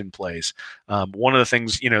misdirection plays. One of the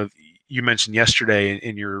things, you mentioned yesterday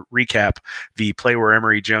in your recap, the play where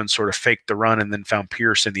Emory Jones sort of faked the run and then found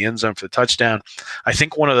Pierce in the end zone for the touchdown. I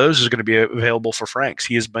think one of those is going to be available for Franks.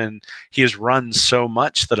 He has run so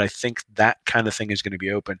much that I think that kind of thing is going to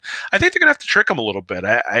be open. I think they're going to have to trick him a little bit.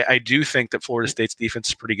 I do think that Florida State's defense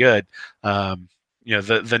is pretty good.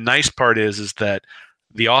 The nice part is that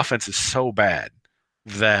the offense is so bad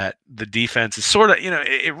that the defense is sort of,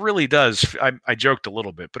 it really does. I joked a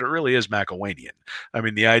little bit, but it really is McElwainian. I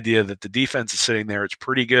mean, the idea that the defense is sitting there, it's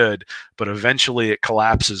pretty good, but eventually it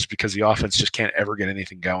collapses because the offense just can't ever get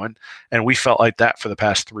anything going. And we felt like that for the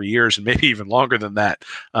past 3 years and maybe even longer than that,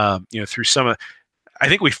 through I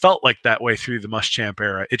think we felt like that way through the Muschamp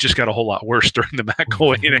era. It just got a whole lot worse during the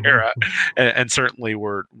McElwain era. And certainly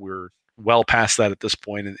we're well past that at this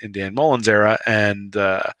point in Dan Mullen's era.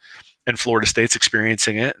 And Florida State's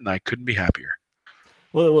experiencing it, and I couldn't be happier.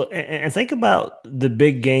 Well, and think about the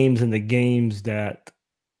big games and the games that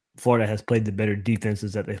Florida has played, the better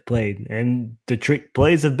defenses that they've played, and the trick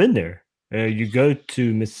plays have been there. You go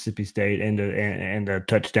to Mississippi State and a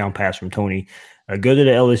touchdown pass from Tony. Go to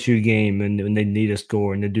the LSU game and when they need a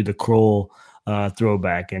score, and they do the Kroll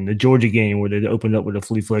throwback, and the Georgia game where they opened up with a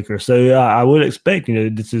flea flicker. So I would expect,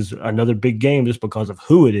 this is another big game just because of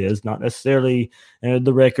who it is, not necessarily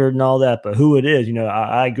the record and all that, but who it is.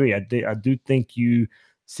 I agree. I do think you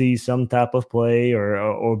see some type of play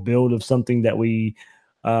or build of something that we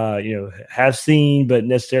have seen, but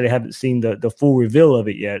necessarily haven't seen the full reveal of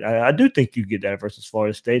it yet. I do think you get that versus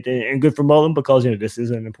Florida State, and good for Mullen because this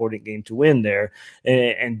is an important game to win there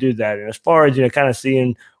and do that. And as far as kind of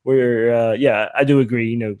seeing where, I do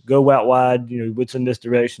agree. Go out wide, with some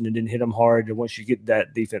misdirection, and then hit them hard. And once you get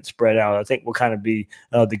that defense spread out, I think will kind of be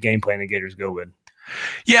the game plan the Gators go with.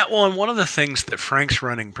 Yeah, well, and one of the things that Frank's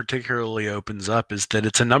running particularly opens up is that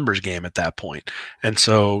it's a numbers game at that point. And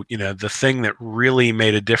so, the thing that really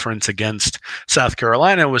made a difference against South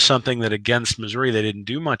Carolina was something that against Missouri they didn't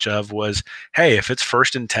do much of was, hey, if it's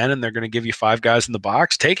 1st and 10 and they're going to give you 5 guys in the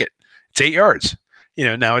box, take it. It's 8 yards.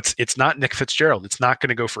 Now it's not Nick Fitzgerald. It's not going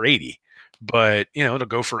to go for 80. But, it'll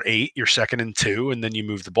go for 8, you're 2nd and 2, and then you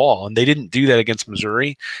move the ball. And they didn't do that against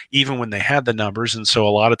Missouri, even when they had the numbers. And so a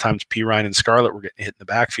lot of times Perine and Scarlett were getting hit in the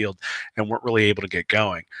backfield and weren't really able to get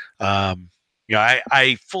going.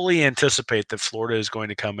 I fully anticipate that Florida is going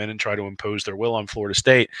to come in and try to impose their will on Florida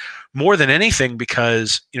State more than anything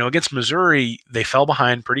because, against Missouri, they fell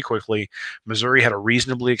behind pretty quickly. Missouri had a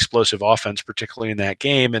reasonably explosive offense, particularly in that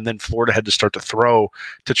game. And then Florida had to start to throw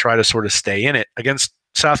to try to sort of stay in it. Against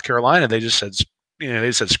South Carolina, they just said,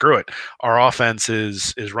 screw it. Our offense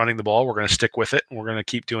is running the ball. We're going to stick with it, and we're going to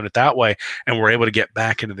keep doing it that way. And we're able to get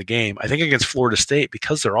back into the game. I think against Florida State,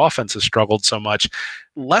 because their offense has struggled so much,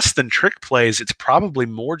 less than trick plays, it's probably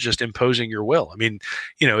more just imposing your will. I mean,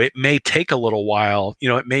 it may take a little while.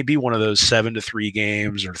 It may be one of those 7-3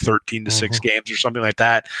 games or 13-6 games or something like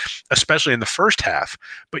that, especially in the first half.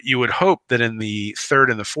 But you would hope that in the third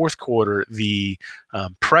and the fourth quarter, the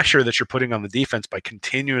pressure that you're putting on the defense by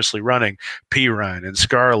continuously running Perine and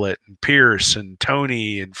Scarlett and Pierce and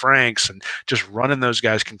Tony and Franks and just running those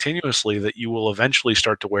guys continuously, that you will eventually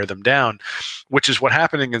start to wear them down, which is what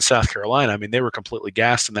happened against South Carolina. I mean, they were completely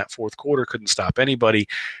gassed in that fourth quarter, couldn't stop anybody.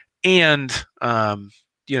 And,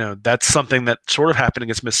 that's something that sort of happened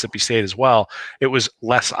against Mississippi State as well. It was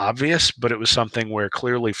less obvious, but it was something where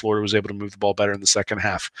clearly Florida was able to move the ball better in the second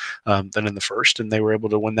half than in the first, and they were able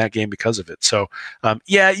to win that game because of it. So,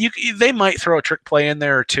 they might throw a trick play in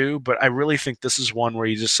there or two, but I really think this is one where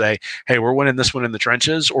you just say, hey, we're winning this one in the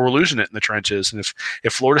trenches or we're losing it in the trenches. And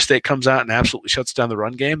if Florida State comes out and absolutely shuts down the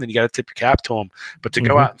run game, then you got to tip your cap to them. But to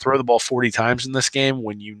go out and throw the ball 40 times in this game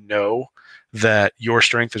when you know that your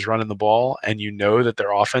strength is running the ball and that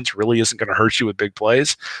their offense really isn't going to hurt you with big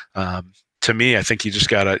plays. To me, I think you just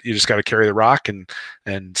gotta carry the rock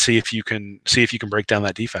and see if you can break down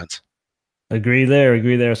that defense. Agree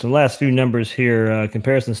there. Some last few numbers here,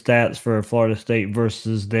 comparison stats for Florida State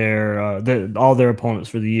versus all their opponents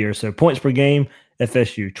for the year. So points per game,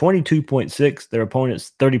 FSU 22.6, their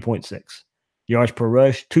opponents 30.6. Yards per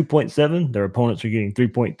rush 2.7, their opponents are getting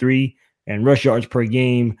 3.3, and rush yards per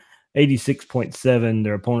game 86.7,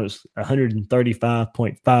 their opponents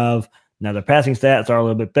 135.5. Now their passing stats are a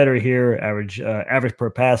little bit better here. Average per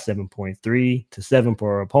pass 7.3 to 7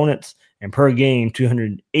 for our opponents, and per game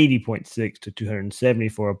 280.6 to 270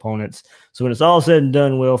 for opponents. So when it's all said and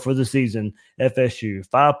done, Will, for the season, FSU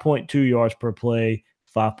 5.2 yards per play,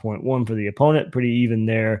 5.1 for the opponent, pretty even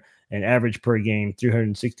there. And average per game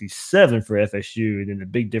 367 for FSU. And then the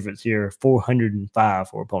big difference here, 405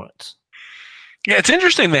 for opponents. Yeah, it's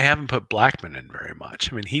interesting they haven't put Blackman in very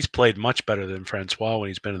much. I mean, he's played much better than Francois when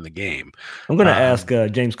he's been in the game. I'm going to ask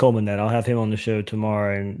James Coleman that. I'll have him on the show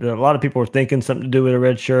tomorrow. And a lot of people are thinking something to do with a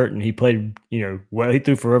red shirt, and he played, well, he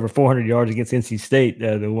threw for over 400 yards against NC State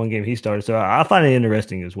the one game he started. So I find it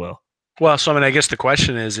interesting as well. Well, so, I guess the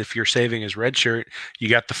question is, if you're saving his red shirt, you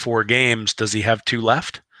got the 4 games, does he have 2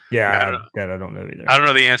 left? Yeah, I don't know either. I don't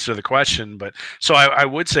know the answer to the question, but so I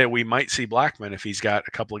would say we might see Blackman if he's got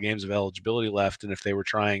a couple of games of eligibility left, and if they were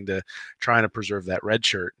trying to preserve that red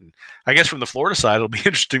shirt. And I guess from the Florida side, it'll be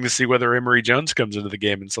interesting to see whether Emory Jones comes into the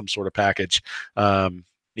game in some sort of package.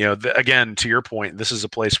 Again, to your point, this is a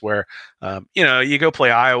place where, you go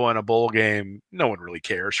play Iowa in a bowl game. No one really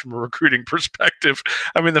cares from a recruiting perspective.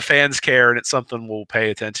 I mean, the fans care, and it's something we'll pay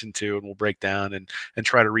attention to and we'll break down and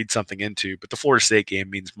try to read something into. But the Florida State game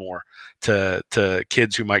means more to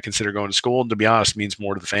kids who might consider going to school, and to be honest, means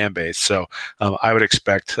more to the fan base. So I would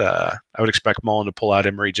expect Mullen to pull out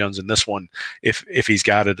Emory Jones in this one if he's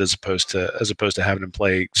got it, as opposed to having him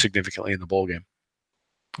play significantly in the bowl game.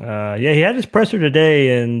 He had his presser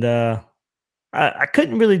today, and I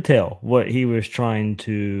couldn't really tell what he was trying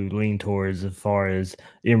to lean towards as far as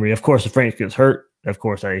Emory. Of course, if Frank gets hurt, of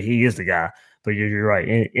course, he is the guy. But you're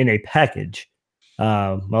right. In a package,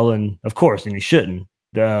 Mullen, of course, and he shouldn't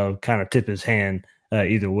kind of tip his hand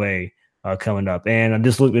either way coming up. And I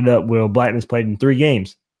just looked it up. Will Blackman's played in 3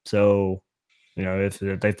 games. So, if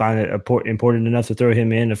they find it important enough to throw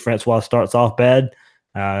him in, if Francois starts off bad,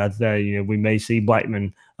 we may see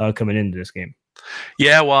Blackman coming into this game.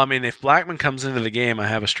 Yeah, well, I mean, if Blackman comes into the game, I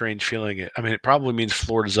have a strange feeling. It probably means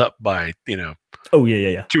Florida's up by, 2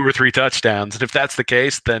 or 3 touchdowns. And if that's the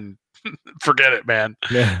case, then forget it, man.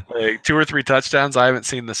 Yeah. Like 2 or 3 touchdowns. I haven't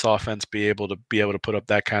seen this offense be able to put up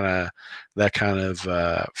that kind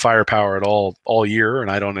of firepower at all year, and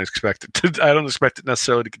I don't expect it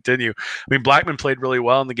necessarily to continue. I mean, Blackman played really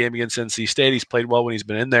well in the game against NC State. He's played well when he's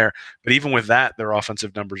been in there, but even with that, their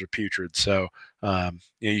offensive numbers are putrid. So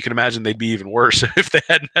you can imagine they'd be even worse if they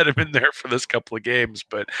hadn't had him in there for this couple of games.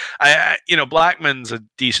 But Blackman's a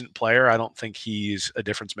decent player. I don't think he's a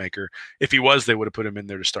difference maker. If he was, they would have put him in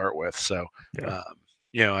there to start with. So,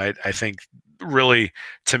 I think really,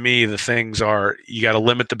 to me, the things are, you got to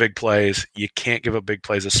limit the big plays. You can't give up big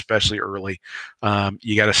plays, especially early.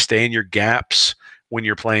 You got to stay in your gaps when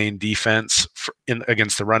you're playing defense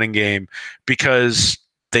against the running game, because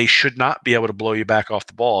they should not be able to blow you back off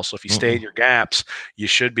the ball. So if you stay in your gaps, you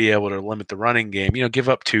should be able to limit the running game. Give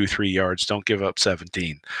up 2-3 yards. Don't give up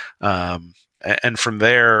 17. And from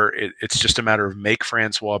there, it's just a matter of make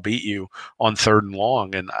Francois beat you on 3rd and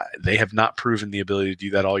long. And they have not proven the ability to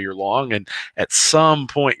do that all year long. And at some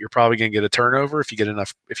point, you're probably going to get a turnover if you get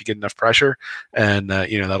enough pressure, and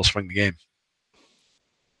that'll swing the game.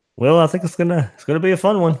 Well, I think it's gonna be a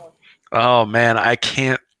fun one. Oh man, I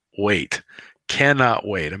can't wait. Cannot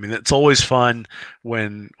wait. I mean, it's always fun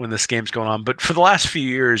when this game's going on. But for the last few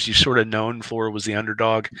years, you've sort of known Florida was the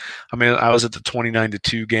underdog. I mean, I was at the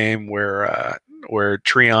 29-2 game where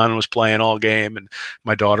Treon was playing all game, and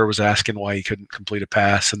my daughter was asking why he couldn't complete a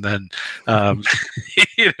pass. And then, and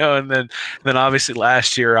then obviously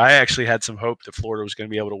last year, I actually had some hope that Florida was going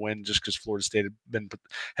to be able to win just because Florida State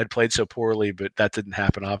had played so poorly, but that didn't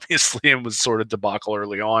happen, obviously, and was sort of debacle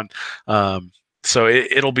early on. So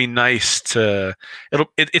it'll be nice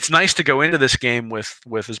it's nice to go into this game with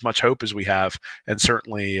as much hope as we have, and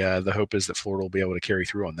certainly the hope is that Florida will be able to carry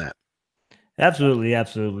through on that. Absolutely.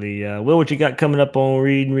 Will, what you got coming up on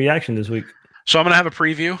Read and Reaction this week? So I'm going to have a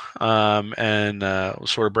preview and we'll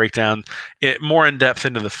sort of break down it more in depth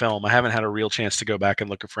into the film. I haven't had a real chance to go back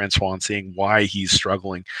and look at Francois and seeing why he's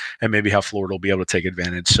struggling and maybe how Florida will be able to take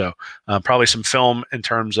advantage. So probably some film in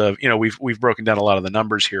terms of, we've broken down a lot of the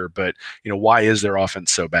numbers here, but why is their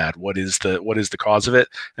offense so bad? What is the cause of it,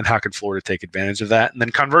 and how can Florida take advantage of that? And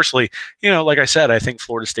then conversely, like I said, I think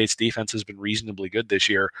Florida State's defense has been reasonably good this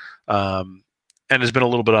year. And has been a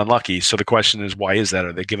little bit unlucky. So the question is, why is that?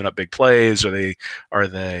 Are they giving up big plays? Are they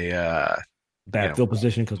bad field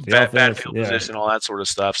position because bad field position, all that sort of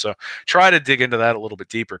stuff. So try to dig into that a little bit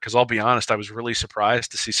deeper, because I'll be honest, I was really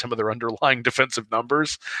surprised to see some of their underlying defensive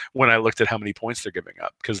numbers when I looked at how many points they're giving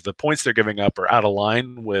up, because the points they're giving up are out of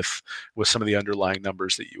line with some of the underlying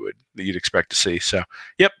numbers that you'd expect to see. So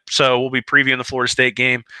so we'll be previewing the Florida State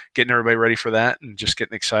game, getting everybody ready for that, and just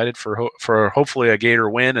getting excited for hopefully a Gator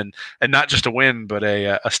win, and not just a win, but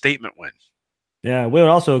a statement win. Yeah, Will,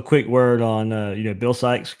 also a quick word on Bill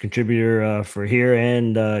Sykes, contributor for here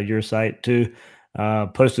and your site too.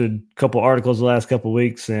 Posted a couple articles the last couple of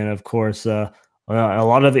weeks, and of course a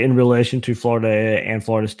lot of it in relation to Florida and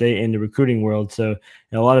Florida State in the recruiting world. So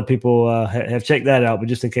a lot of people have checked that out, but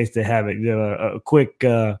just in case they haven't, a quick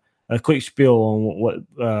spiel on what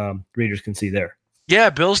readers can see there. Yeah,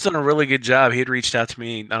 Bill's done a really good job. He had reached out to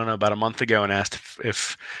me, I don't know, about a month ago and asked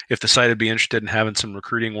if the site would be interested in having some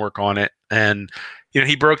recruiting work on it. And,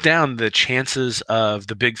 he broke down the chances of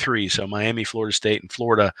the big three, so Miami, Florida State, and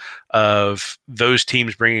Florida, of those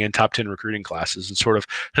teams bringing in top 10 recruiting classes, and sort of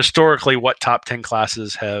historically what top 10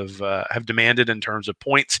 classes have demanded in terms of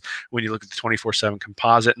points when you look at the 24/7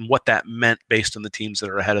 composite, and what that meant based on the teams that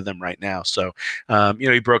are ahead of them right now. So,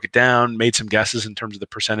 he broke it down, made some guesses in terms of the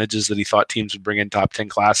percentages that he thought teams would bring in top 10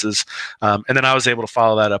 classes. And then I was able to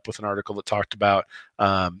follow that up with an article that talked about,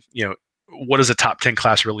 what does a top 10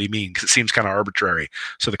 class really mean? Because it seems kind of arbitrary.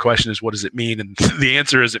 So the question is, what does it mean? And the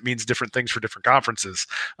answer is, it means different things for different conferences.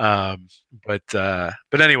 But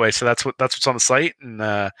anyway, so that's what's on the site,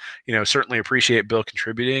 and certainly appreciate Bill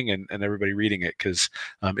contributing and everybody reading it, because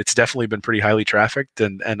it's definitely been pretty highly trafficked,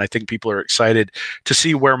 and I think people are excited to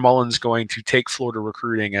see where Mullen's going to take Florida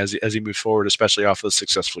recruiting as he moves forward, especially off of a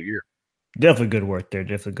successful year. Definitely good work there.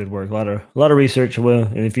 Definitely good work. A lot of research. Well,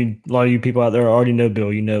 and if a lot of you people out there already know Bill,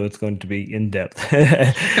 it's going to be in depth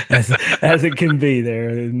as it can be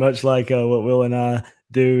there. Much like what Will and I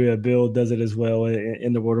do. Bill does it as well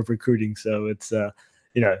in the world of recruiting. So it's,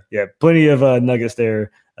 plenty of nuggets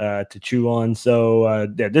there to chew on. So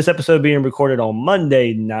this episode being recorded on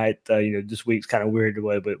Monday night, this week's kind of weird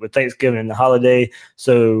away, but with Thanksgiving and the holiday.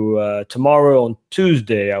 So tomorrow on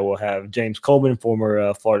Tuesday, I will have James Coleman,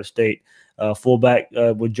 former Florida State fullback,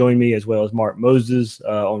 will join me, as well as Mark Moses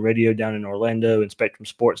on radio down in Orlando and Spectrum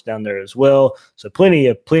Sports down there as well. So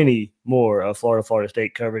plenty more Florida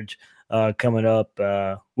State coverage coming up.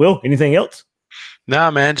 Will, anything else? No,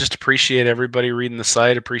 man, just appreciate everybody reading the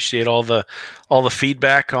site. Appreciate all the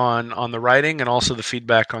feedback on the writing, and also the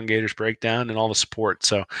feedback on Gators Breakdown, and all the support.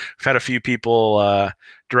 So we've had a few people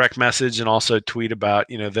direct message and also tweet about,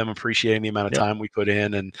 them appreciating the amount of time we put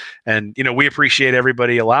in, and we appreciate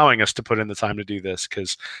everybody allowing us to put in the time to do this,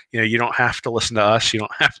 because you don't have to listen to us, you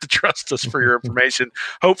don't have to trust us for your information.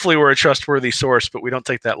 Hopefully we're a trustworthy source, but we don't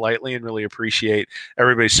take that lightly, and really appreciate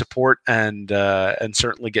everybody's support, and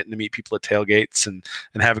certainly getting to meet people at tailgates and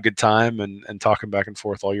have a good time and talking back and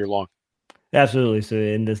forth all year long. Absolutely. So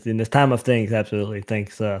in this time of things, absolutely.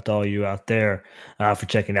 Thanks to all you out there for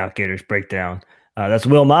checking out Gators Breakdown. That's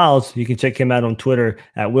Will Miles. You can check him out on Twitter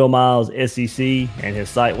at Will Miles SEC, and his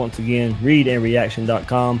site, once again,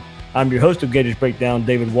 readandreaction.com. I'm your host of Gators Breakdown,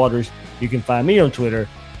 David Waters. You can find me on Twitter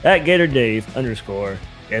at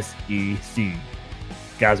GatorDave_SEC.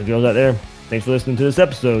 Guys and girls out there, thanks for listening to this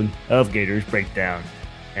episode of Gators Breakdown.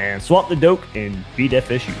 And swamp the dope and beat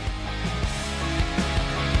FSU.